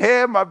you'd been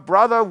here, my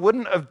brother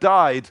wouldn't have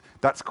died."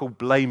 That's called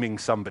blaming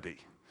somebody.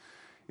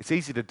 It's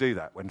easy to do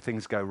that when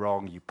things go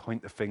wrong. You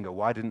point the finger.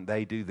 Why didn't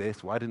they do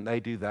this? Why didn't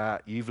they do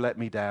that? You've let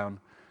me down.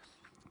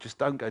 Just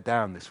don't go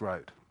down this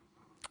road.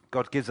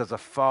 God gives us a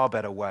far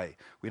better way.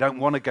 We don't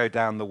want to go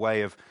down the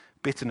way of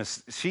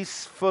bitterness.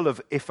 She's full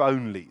of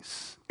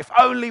if-onlys. If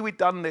only we'd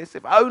done this.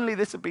 If only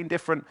this had been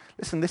different.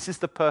 Listen, this is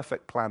the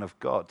perfect plan of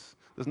God.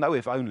 There's no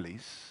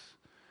if-onlys.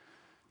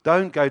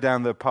 Don't go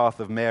down the path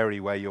of Mary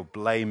where you're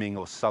blaming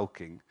or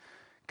sulking.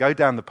 Go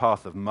down the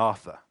path of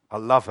Martha. I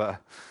love her.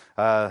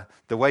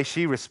 The way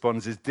she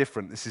responds is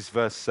different. This is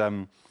verse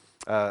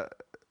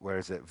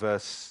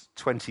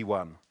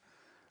 21.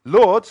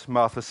 "Lord,"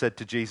 Martha said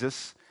to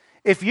Jesus,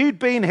 "if you'd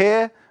been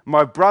here,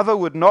 my brother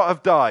would not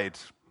have died."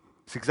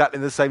 It's exactly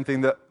the same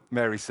thing that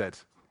Mary said,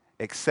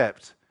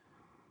 except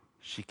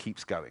she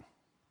keeps going.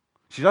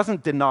 She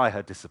doesn't deny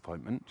her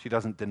disappointment. She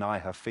doesn't deny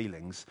her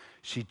feelings.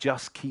 She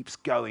just keeps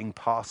going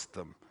past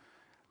them.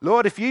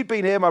 "Lord, if you'd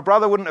been here, my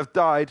brother wouldn't have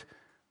died,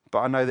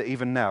 but I know that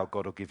even now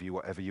God will give you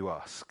whatever you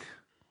ask."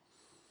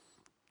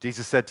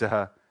 Jesus said to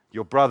her,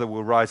 "Your brother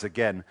will rise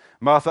again."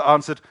 Martha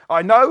answered,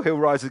 "I know he'll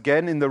rise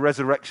again in the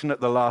resurrection at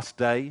the last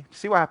day."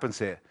 See what happens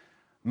here?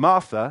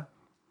 Martha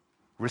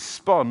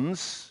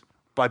responds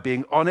by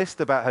being honest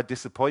about her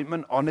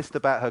disappointment, honest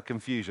about her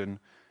confusion,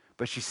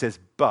 but she says,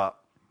 "But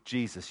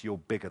Jesus, you're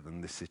bigger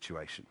than this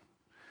situation."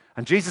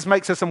 And Jesus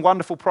makes her some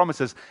wonderful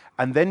promises,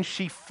 and then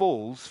she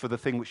falls for the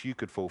thing which you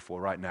could fall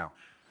for right now.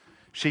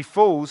 She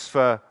falls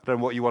for, I don't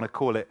know what you want to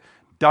call it,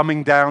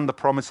 dumbing down the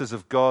promises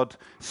of God,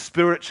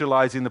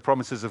 spiritualizing the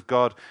promises of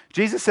God.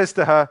 Jesus says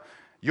to her,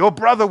 "Your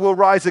brother will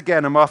rise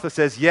again." And Martha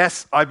says,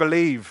 "Yes, I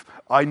believe.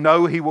 I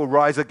know he will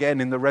rise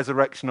again in the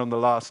resurrection on the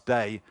last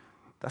day."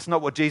 That's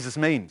not what Jesus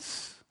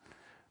means.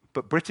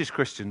 But British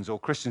Christians or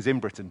Christians in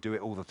Britain do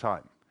it all the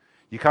time.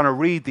 You kind of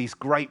read these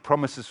great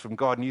promises from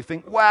God and you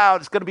think, wow,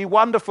 it's going to be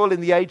wonderful in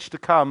the age to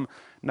come.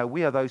 No,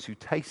 we are those who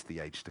taste the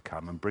age to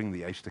come and bring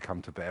the age to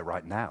come to bear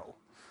right now.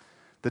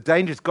 The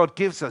danger is God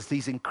gives us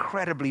these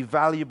incredibly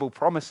valuable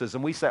promises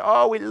and we say,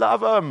 "Oh, we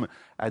love them."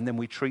 And then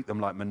we treat them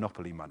like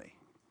monopoly money.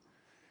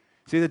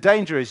 See, the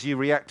danger is you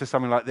react to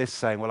something like this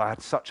saying, "Well, I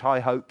had such high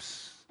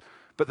hopes,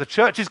 but the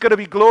church is going to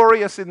be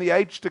glorious in the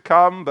age to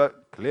come,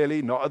 but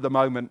clearly not at the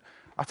moment."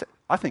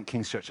 I think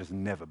King's Church has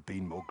never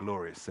been more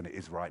glorious than it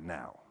is right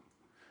now.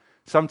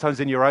 Sometimes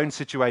in your own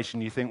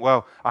situation, you think,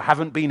 "Well, I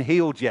haven't been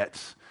healed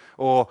yet,"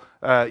 or,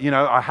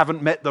 "I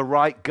haven't met the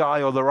right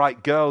guy or the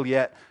right girl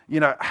yet.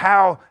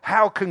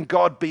 How can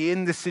God be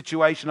in this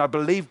situation? I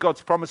believe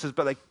God's promises,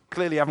 but they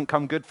clearly haven't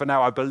come good for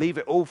now. I believe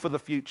it all for the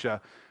future."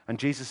 And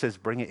Jesus says,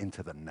 bring it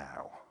into the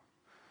now.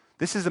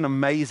 This is an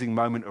amazing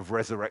moment of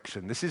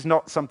resurrection. This is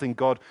not something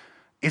God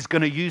is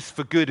going to use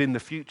for good in the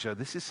future.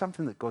 This is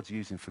something that God's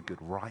using for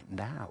good right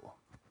now.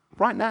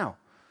 Right now.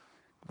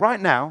 Right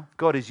now,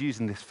 God is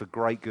using this for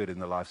great good in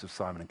the lives of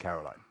Simon and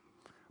Caroline.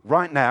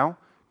 Right now,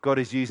 God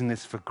is using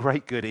this for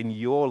great good in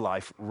your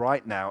life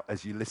right now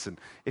as you listen.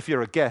 If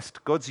you're a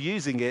guest, God's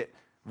using it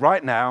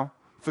right now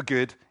for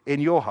good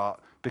in your heart,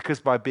 because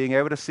by being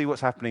able to see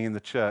what's happening in the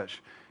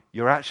church,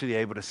 you're actually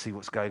able to see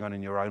what's going on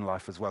in your own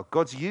life as well.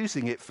 God's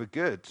using it for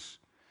good.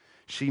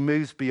 She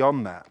moves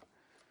beyond that.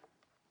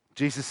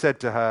 Jesus said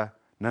to her,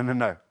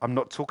 no, I'm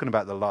not talking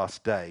about the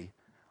last day.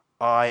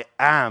 I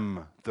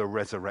am the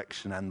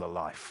resurrection and the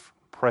life.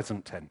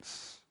 Present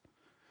tense.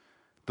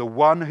 The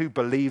one who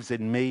believes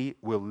in me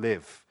will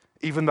live,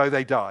 even though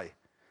they die.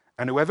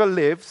 And whoever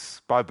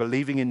lives by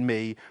believing in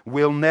me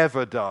will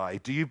never die.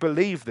 Do you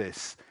believe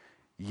this?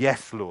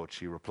 Yes, Lord,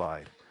 she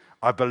replied.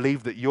 I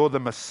believe that you're the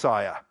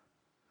Messiah,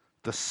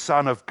 the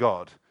Son of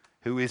God,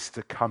 who is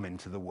to come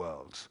into the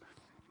world.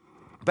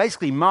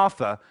 Basically,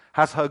 Martha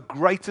has her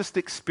greatest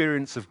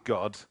experience of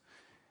God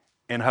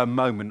in her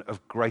moment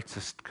of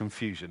greatest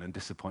confusion and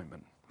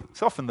disappointment.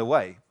 It's often the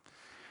way.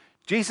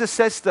 Jesus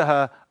says to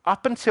her,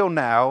 up until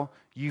now,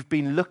 you've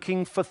been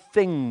looking for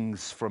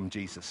things from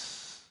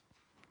Jesus.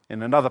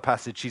 In another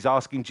passage, she's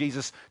asking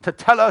Jesus to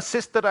tell her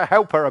sister to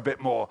help her a bit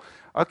more.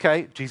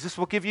 Okay, Jesus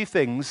will give you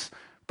things,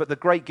 but the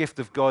great gift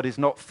of God is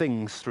not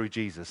things through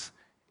Jesus.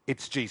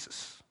 It's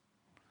Jesus.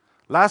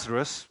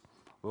 Lazarus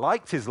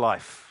liked his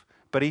life,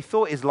 but he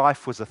thought his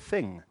life was a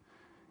thing.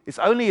 It's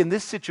only in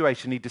this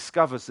situation he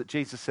discovers that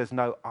Jesus says,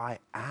 no, I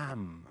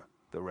am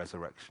the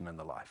resurrection and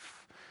the life.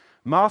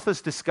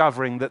 Martha's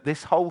discovering that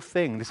this whole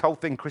thing,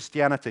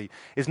 Christianity,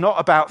 is not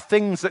about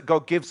things that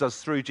God gives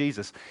us through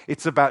Jesus.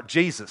 It's about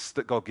Jesus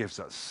that God gives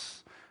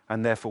us.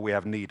 And therefore we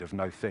have need of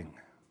no thing.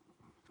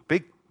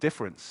 Big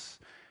difference.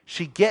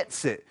 She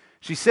gets it.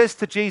 She says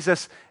to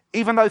Jesus,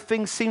 even though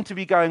things seem to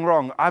be going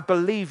wrong, I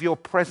believe your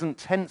present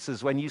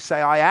tenses when you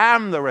say, I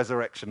am the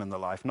resurrection and the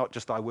life, not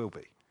just I will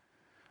be.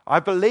 I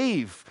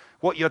believe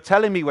what you're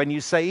telling me when you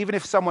say, even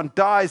if someone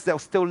dies, they'll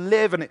still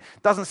live, and it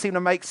doesn't seem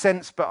to make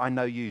sense, but I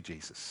know you,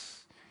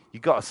 Jesus.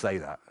 You've got to say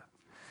that.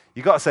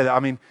 You've got to say that. I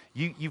mean,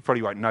 you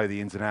probably won't know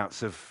the ins and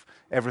outs of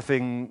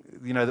everything,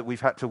 that we've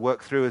had to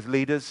work through as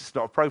leaders. It's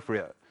not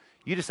appropriate.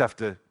 You just have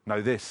to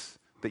know this,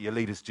 that your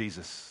leader's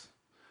Jesus.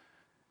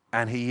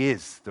 And he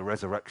is the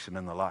resurrection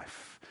and the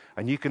life.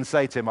 And you can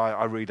say to him,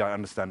 I really don't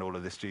understand all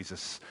of this,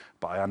 Jesus,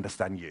 but I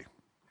understand you.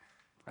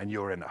 And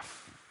you're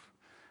enough.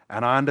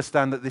 And I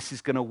understand that this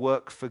is going to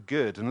work for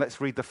good. And let's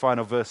read the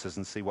final verses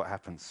and see what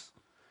happens.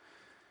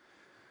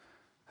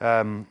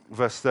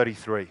 Verse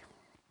 33.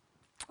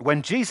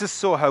 When Jesus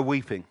saw her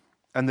weeping,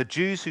 and the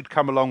Jews who'd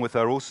come along with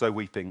her also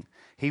weeping,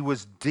 he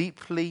was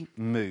deeply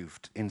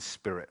moved in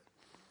spirit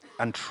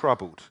and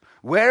troubled.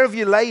 Where have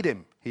you laid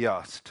him? He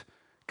asked.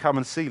 Come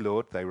and see,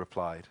 Lord, they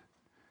replied.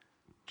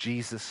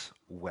 Jesus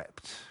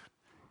wept.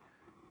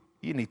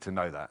 You need to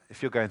know that.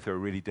 If you're going through a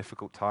really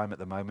difficult time at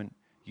the moment,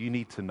 you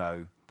need to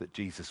know that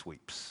Jesus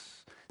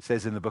weeps. It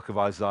says in the book of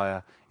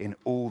Isaiah, in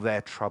all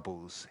their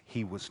troubles,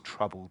 he was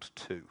troubled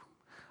too.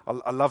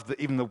 I love that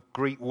even the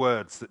Greek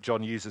words that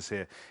John uses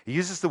here. He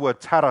uses the word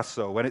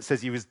tarasso. When it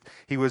says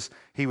he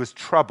was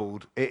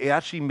troubled, it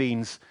actually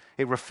means,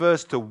 it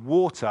refers to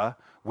water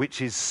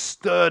which is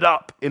stirred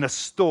up in a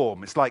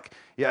storm. It's like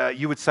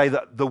you would say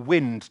that the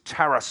wind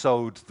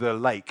tarassoed the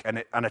lake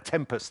and a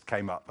tempest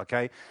came up,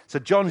 okay? So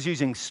John's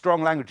using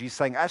strong language. He's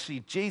saying,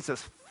 actually,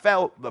 Jesus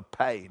felt the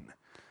pain.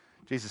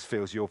 Jesus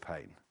feels your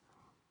pain.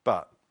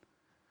 But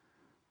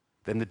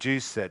then the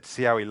Jews said,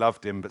 see how he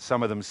loved him, but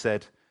some of them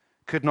said,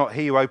 could not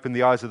he who opened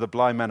the eyes of the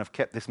blind man have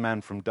kept this man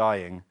from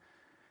dying?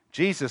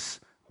 Jesus,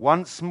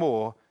 once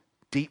more,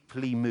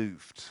 deeply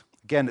moved.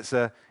 Again, it's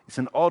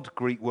an odd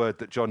Greek word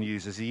that John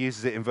uses. He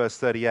uses it in verse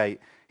 38.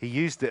 He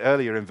used it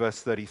earlier in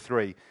verse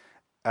 33.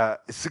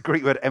 It's the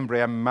Greek word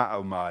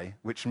embriamaomai,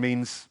 which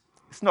means,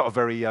 it's not a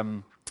very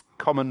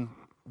common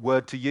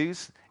word to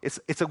use.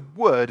 It's a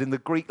word in the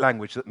Greek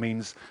language that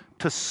means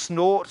to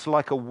snort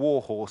like a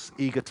warhorse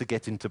eager to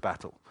get into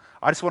battle.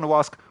 I just want to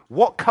ask,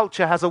 what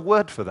culture has a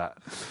word for that?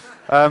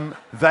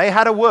 They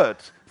had a word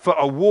for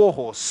a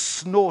warhorse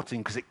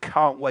snorting because it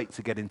can't wait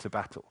to get into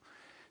battle.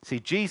 See,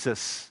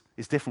 Jesus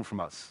is different from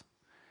us.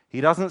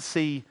 He doesn't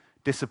see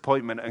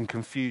disappointment and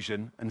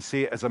confusion and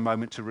see it as a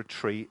moment to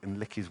retreat and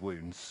lick his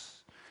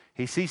wounds.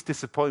 He sees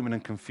disappointment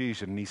and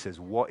confusion and he says,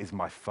 what is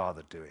my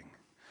Father doing?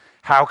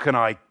 How can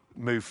I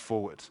move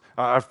forward?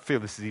 I feel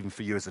this is even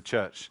for you as a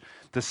church.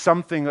 There's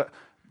something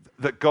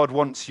that God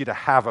wants you to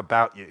have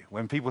about you.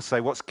 When people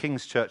say, what's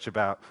King's Church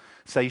about?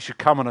 Say you should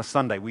come on a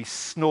Sunday. We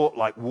snort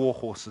like war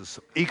horses,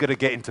 eager to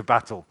get into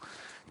battle.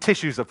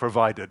 Tissues are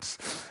provided.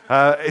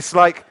 It's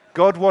like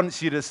God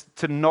wants you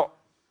to not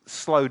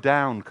slow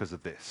down because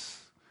of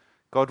this.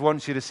 God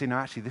wants you to see, no,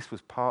 actually, this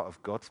was part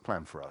of God's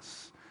plan for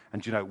us.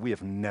 And we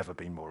have never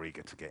been more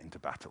eager to get into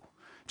battle.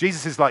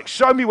 Jesus is like,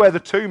 show me where the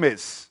tomb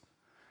is.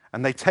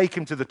 And they take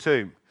him to the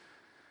tomb.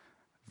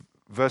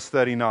 Verse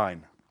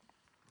 39.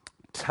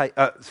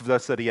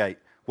 Verse 38.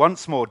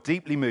 Once more,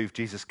 deeply moved,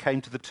 Jesus came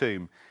to the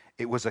tomb.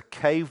 It was a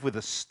cave with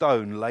a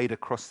stone laid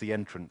across the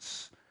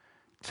entrance.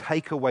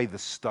 Take away the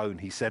stone,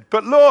 he said.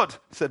 But Lord,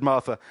 said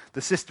Martha,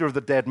 the sister of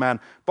the dead man,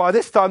 by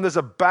this time there's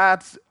a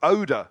bad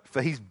odor,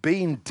 for he's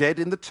been dead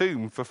in the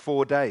tomb for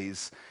 4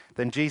 days.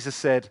 Then Jesus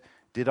said,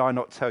 did I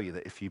not tell you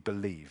that if you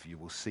believe, you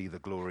will see the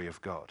glory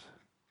of God?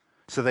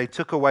 So they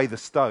took away the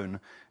stone.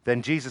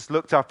 Then Jesus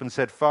looked up and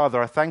said,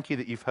 Father, I thank you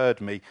that you've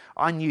heard me.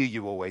 I knew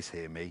you always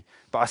hear me,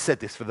 but I said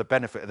this for the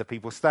benefit of the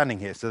people standing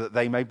here, so that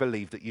they may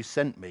believe that you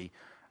sent me.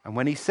 And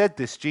when he said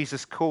this,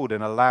 Jesus called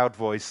in a loud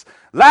voice,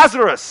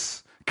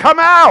 Lazarus, come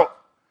out!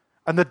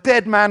 And the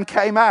dead man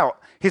came out.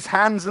 his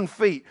hands and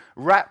feet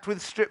wrapped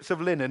with strips of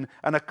linen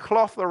and a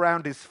cloth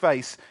around his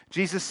face,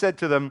 Jesus said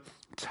to them,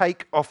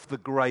 "Take off the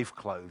grave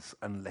clothes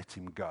and let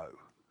him go."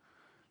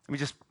 Let me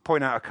just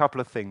point out a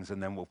couple of things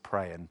and then we'll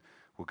pray and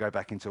we'll go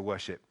back into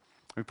worship.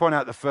 We point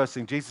out the first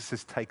thing. Jesus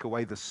says, take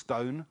away the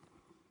stone.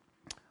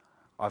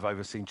 I've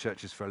overseen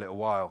churches for a little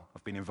while.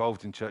 I've been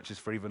involved in churches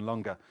for even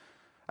longer.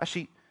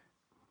 Actually,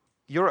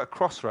 you're at a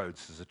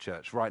crossroads as a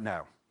church right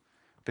now,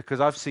 because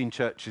I've seen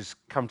churches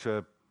come to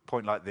a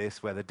point like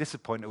this where they're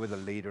disappointed with a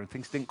leader and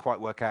things didn't quite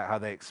work out how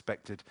they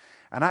expected.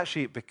 And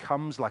actually it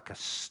becomes like a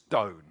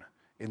stone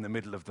in the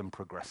middle of them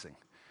progressing.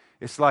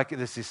 It's like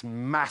there's this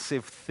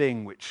massive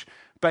thing which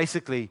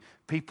basically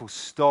people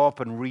stop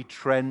and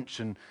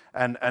retrench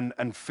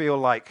and feel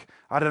like,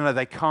 I don't know,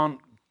 they can't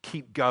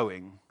keep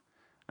going.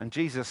 And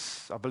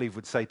Jesus, I believe,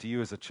 would say to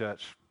you as a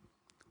church,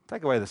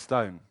 take away the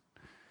stone.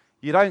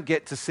 You don't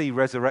get to see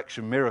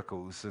resurrection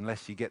miracles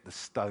unless you get the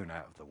stone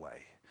out of the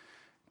way.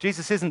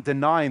 Jesus isn't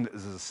denying that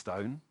there's a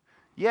stone.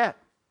 Yeah,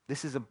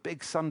 this is a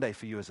big Sunday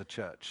for you as a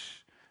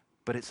church,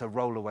 but it's a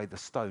roll away the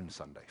stone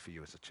Sunday for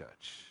you as a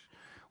church.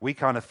 We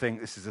kind of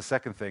think, this is the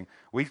second thing,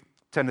 we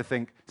tend to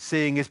think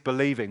seeing is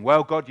believing.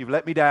 Well, God, you've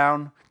let me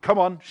down. Come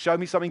on, show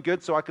me something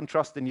good so I can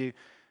trust in you.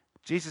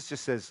 Jesus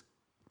just says,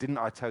 didn't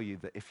I tell you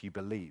that if you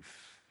believe,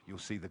 you'll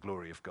see the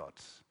glory of God?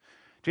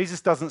 Jesus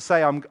doesn't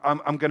say, I'm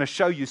going to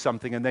show you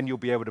something and then you'll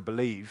be able to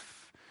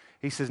believe.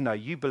 He says, no,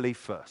 you believe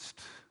first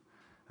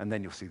and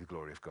then you'll see the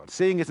glory of God.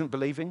 Seeing isn't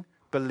believing.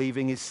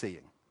 Believing is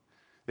seeing.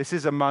 This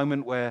is a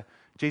moment where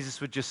Jesus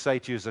would just say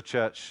to you as a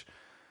church,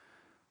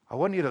 I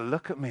want you to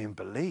look at me and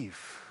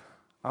believe.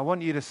 I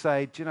want you to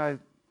say, do you know,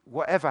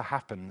 whatever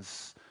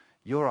happens,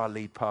 you're our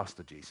lead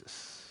pastor,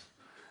 Jesus.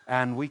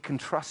 And we can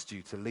trust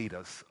you to lead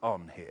us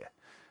on here.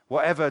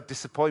 Whatever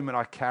disappointment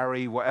I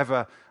carry,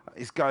 whatever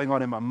is going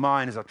on in my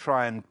mind as I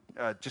try and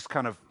just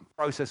kind of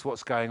process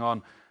what's going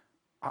on,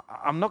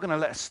 I'm not going to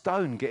let a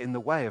stone get in the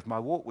way of my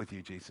walk with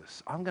you,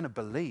 Jesus. I'm going to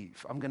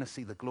believe. I'm going to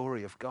see the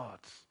glory of God.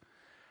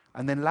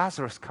 And then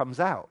Lazarus comes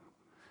out.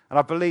 And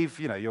I believe,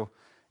 you know,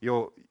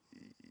 you're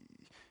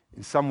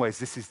in some ways,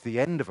 this is the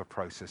end of a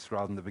process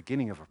rather than the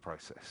beginning of a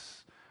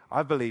process.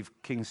 I believe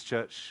King's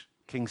Church,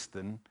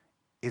 Kingston,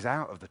 is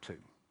out of the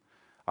tomb.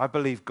 I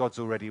believe God's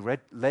already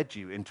led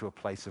you into a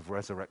place of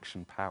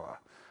resurrection power.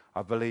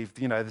 I believe,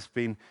 you know,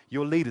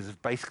 your leaders have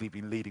basically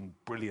been leading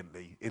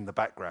brilliantly in the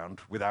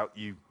background without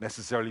you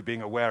necessarily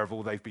being aware of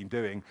all they've been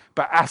doing.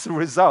 But as a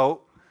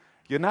result,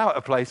 you're now at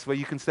a place where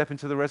you can step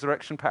into the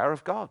resurrection power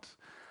of God.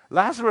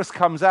 Lazarus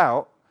comes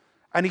out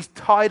and he's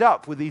tied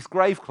up with these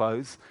grave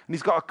clothes and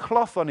he's got a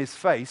cloth on his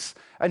face.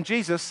 And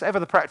Jesus, ever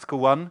the practical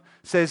one,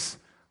 says,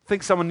 I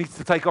think someone needs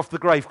to take off the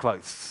grave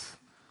clothes.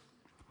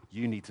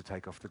 You need to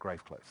take off the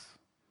grave clothes.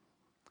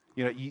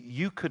 You know,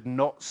 you could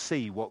not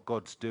see what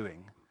God's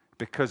doing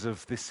because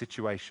of this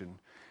situation.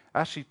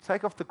 Actually,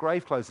 take off the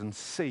grave clothes and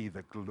see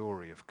the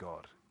glory of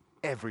God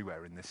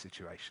everywhere in this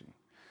situation.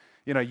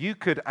 You know, you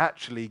could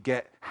actually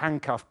get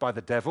handcuffed by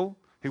the devil,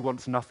 who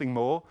wants nothing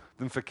more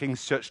than for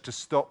King's Church to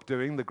stop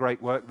doing the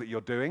great work that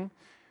you're doing.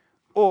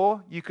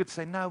 Or you could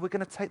say, no, we're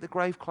going to take the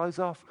grave clothes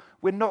off.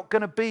 We're not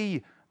going to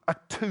be a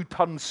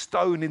 2-ton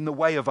stone in the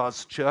way of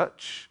us,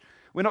 church.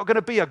 We're not going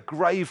to be a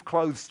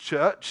grave-clothes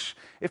church.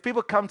 If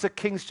people come to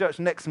King's Church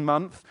next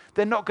month,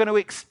 they're not going to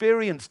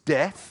experience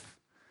death.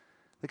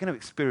 They're going to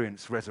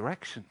experience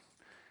resurrection.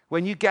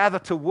 When you gather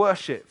to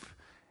worship,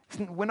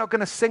 we're not going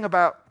to sing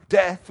about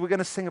death. We're going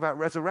to sing about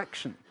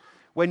resurrection.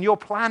 When you're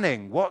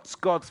planning, what's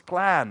God's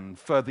plan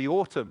for the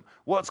autumn?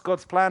 What's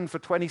God's plan for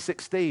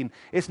 2016?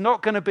 It's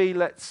not going to be,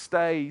 let's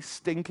stay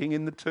stinking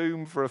in the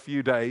tomb for a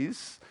few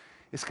days.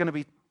 It's going to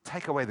be,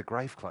 take away the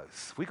grave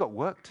clothes. We've got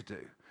work to do.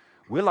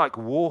 We're like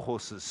war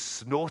horses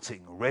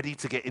snorting, ready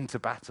to get into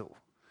battle.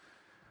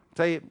 I'll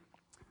tell you,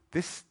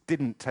 this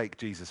didn't take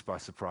Jesus by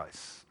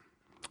surprise.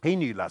 He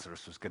knew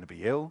Lazarus was going to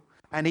be ill,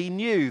 and he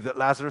knew that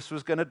Lazarus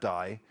was going to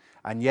die,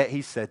 and yet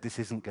he said this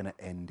isn't going to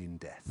end in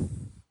death.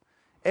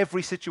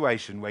 Every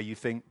situation where you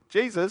think,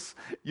 Jesus,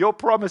 your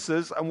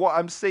promises and what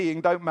I'm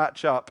seeing don't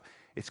match up,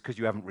 it's because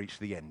you haven't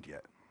reached the end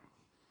yet.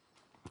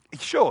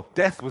 Sure,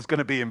 death was going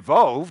to be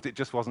involved, it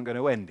just wasn't going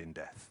to end in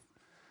death.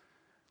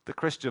 The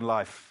Christian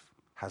life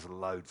has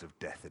loads of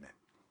death in it.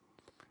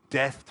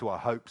 Death to our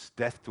hopes,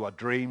 death to our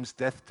dreams,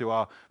 death to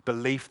our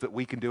belief that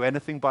we can do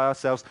anything by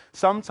ourselves,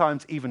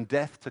 sometimes even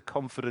death to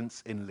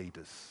confidence in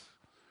leaders.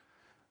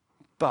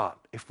 But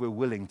if we're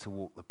willing to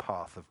walk the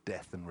path of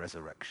death and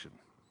resurrection,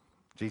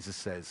 Jesus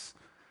says,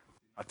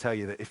 I tell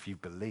you that if you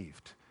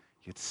believed,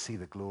 you'd see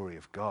the glory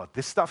of God.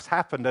 This stuff's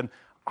happened, and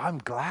I'm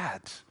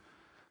glad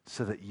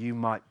so that you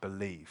might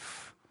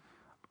believe.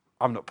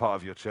 I'm not part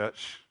of your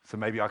church, so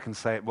maybe I can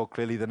say it more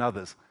clearly than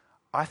others.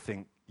 I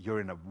think you're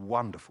in a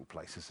wonderful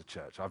place as a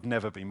church. I've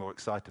never been more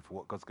excited for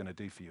what God's going to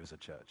do for you as a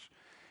church.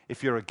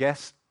 If you're a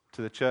guest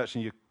to the church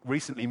and you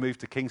recently moved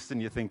to Kingston,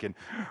 you're thinking,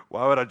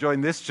 why would I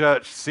join this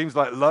church? Seems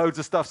like loads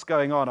of stuff's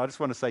going on. I just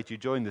want to say to you,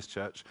 join this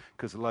church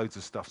because loads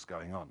of stuff's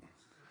going on.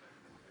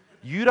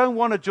 You don't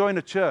want to join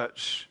a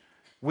church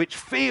which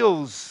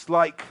feels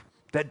like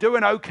they're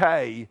doing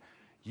okay.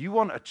 You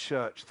want a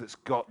church that's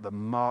got the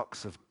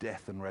marks of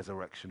death and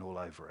resurrection all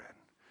over it.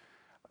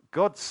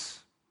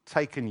 God's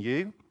taken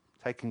you,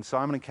 taken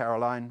Simon and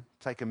Caroline,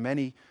 taken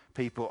many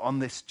people on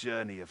this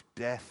journey of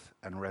death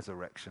and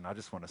resurrection. I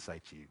just want to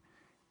say to you,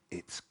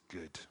 it's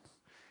good.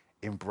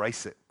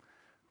 Embrace it.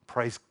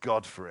 Praise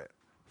God for it.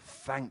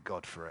 Thank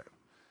God for it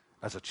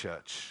as a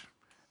church.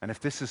 And if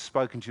this has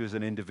spoken to you as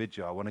an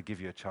individual, I want to give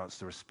you a chance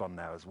to respond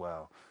now as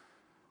well.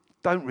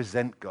 Don't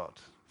resent God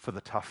for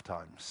the tough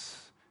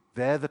times.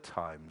 They're the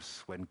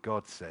times when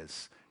God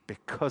says,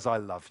 because I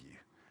love you,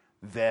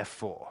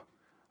 therefore,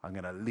 I'm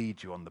going to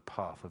lead you on the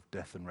path of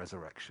death and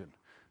resurrection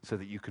so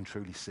that you can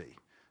truly see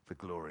the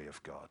glory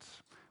of God.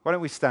 Why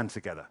don't we stand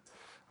together?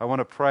 I want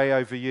to pray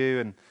over you,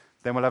 and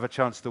then we'll have a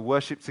chance to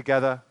worship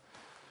together.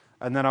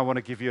 And then I want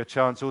to give you a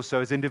chance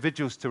also as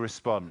individuals to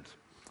respond.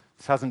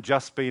 This hasn't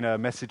just been a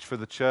message for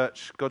the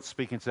church. God's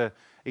speaking to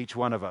each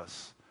one of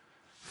us.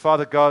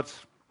 Father God,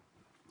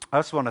 I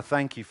just want to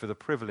thank you for the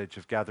privilege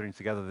of gathering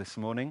together this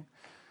morning.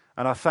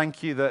 And I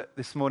thank you that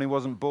this morning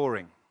wasn't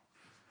boring.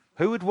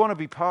 Who would want to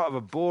be part of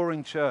a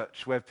boring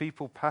church where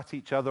people pat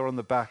each other on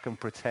the back and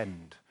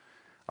pretend?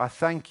 I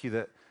thank you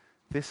that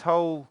this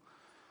whole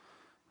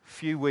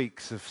few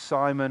weeks of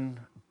Simon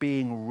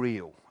being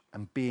real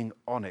and being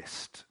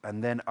honest,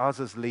 and then us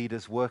as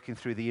leaders working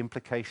through the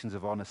implications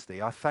of honesty.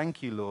 I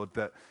thank you, Lord,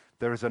 that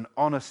there is an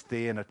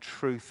honesty and a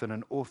truth and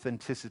an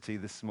authenticity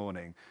this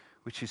morning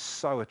which is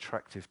so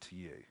attractive to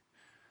you.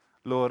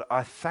 Lord,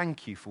 I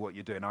thank you for what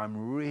you're doing.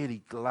 I'm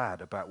really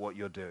glad about what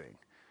you're doing.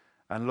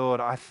 And Lord,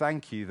 I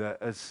thank you that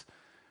as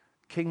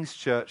King's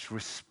Church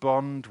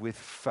respond with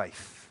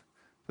faith,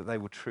 that they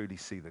will truly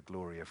see the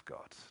glory of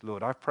God.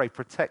 Lord, I pray,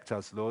 protect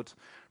us, Lord.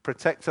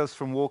 Protect us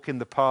from walking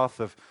the path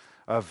of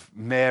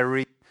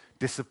Mary,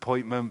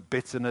 disappointment,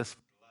 bitterness,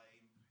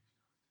 blame,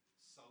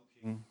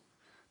 sulking,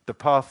 the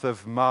path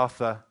of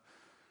Martha,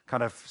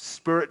 kind of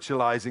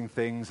spiritualizing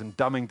things and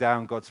dumbing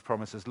down God's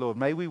promises. Lord,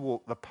 may we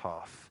walk the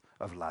path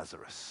of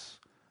Lazarus,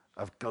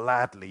 of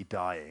gladly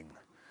dying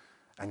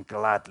and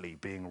gladly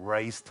being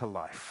raised to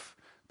life,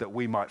 that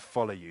we might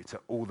follow you to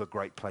all the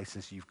great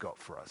places you've got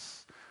for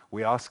us.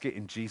 We ask it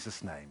in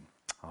Jesus' name.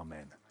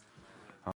 Amen.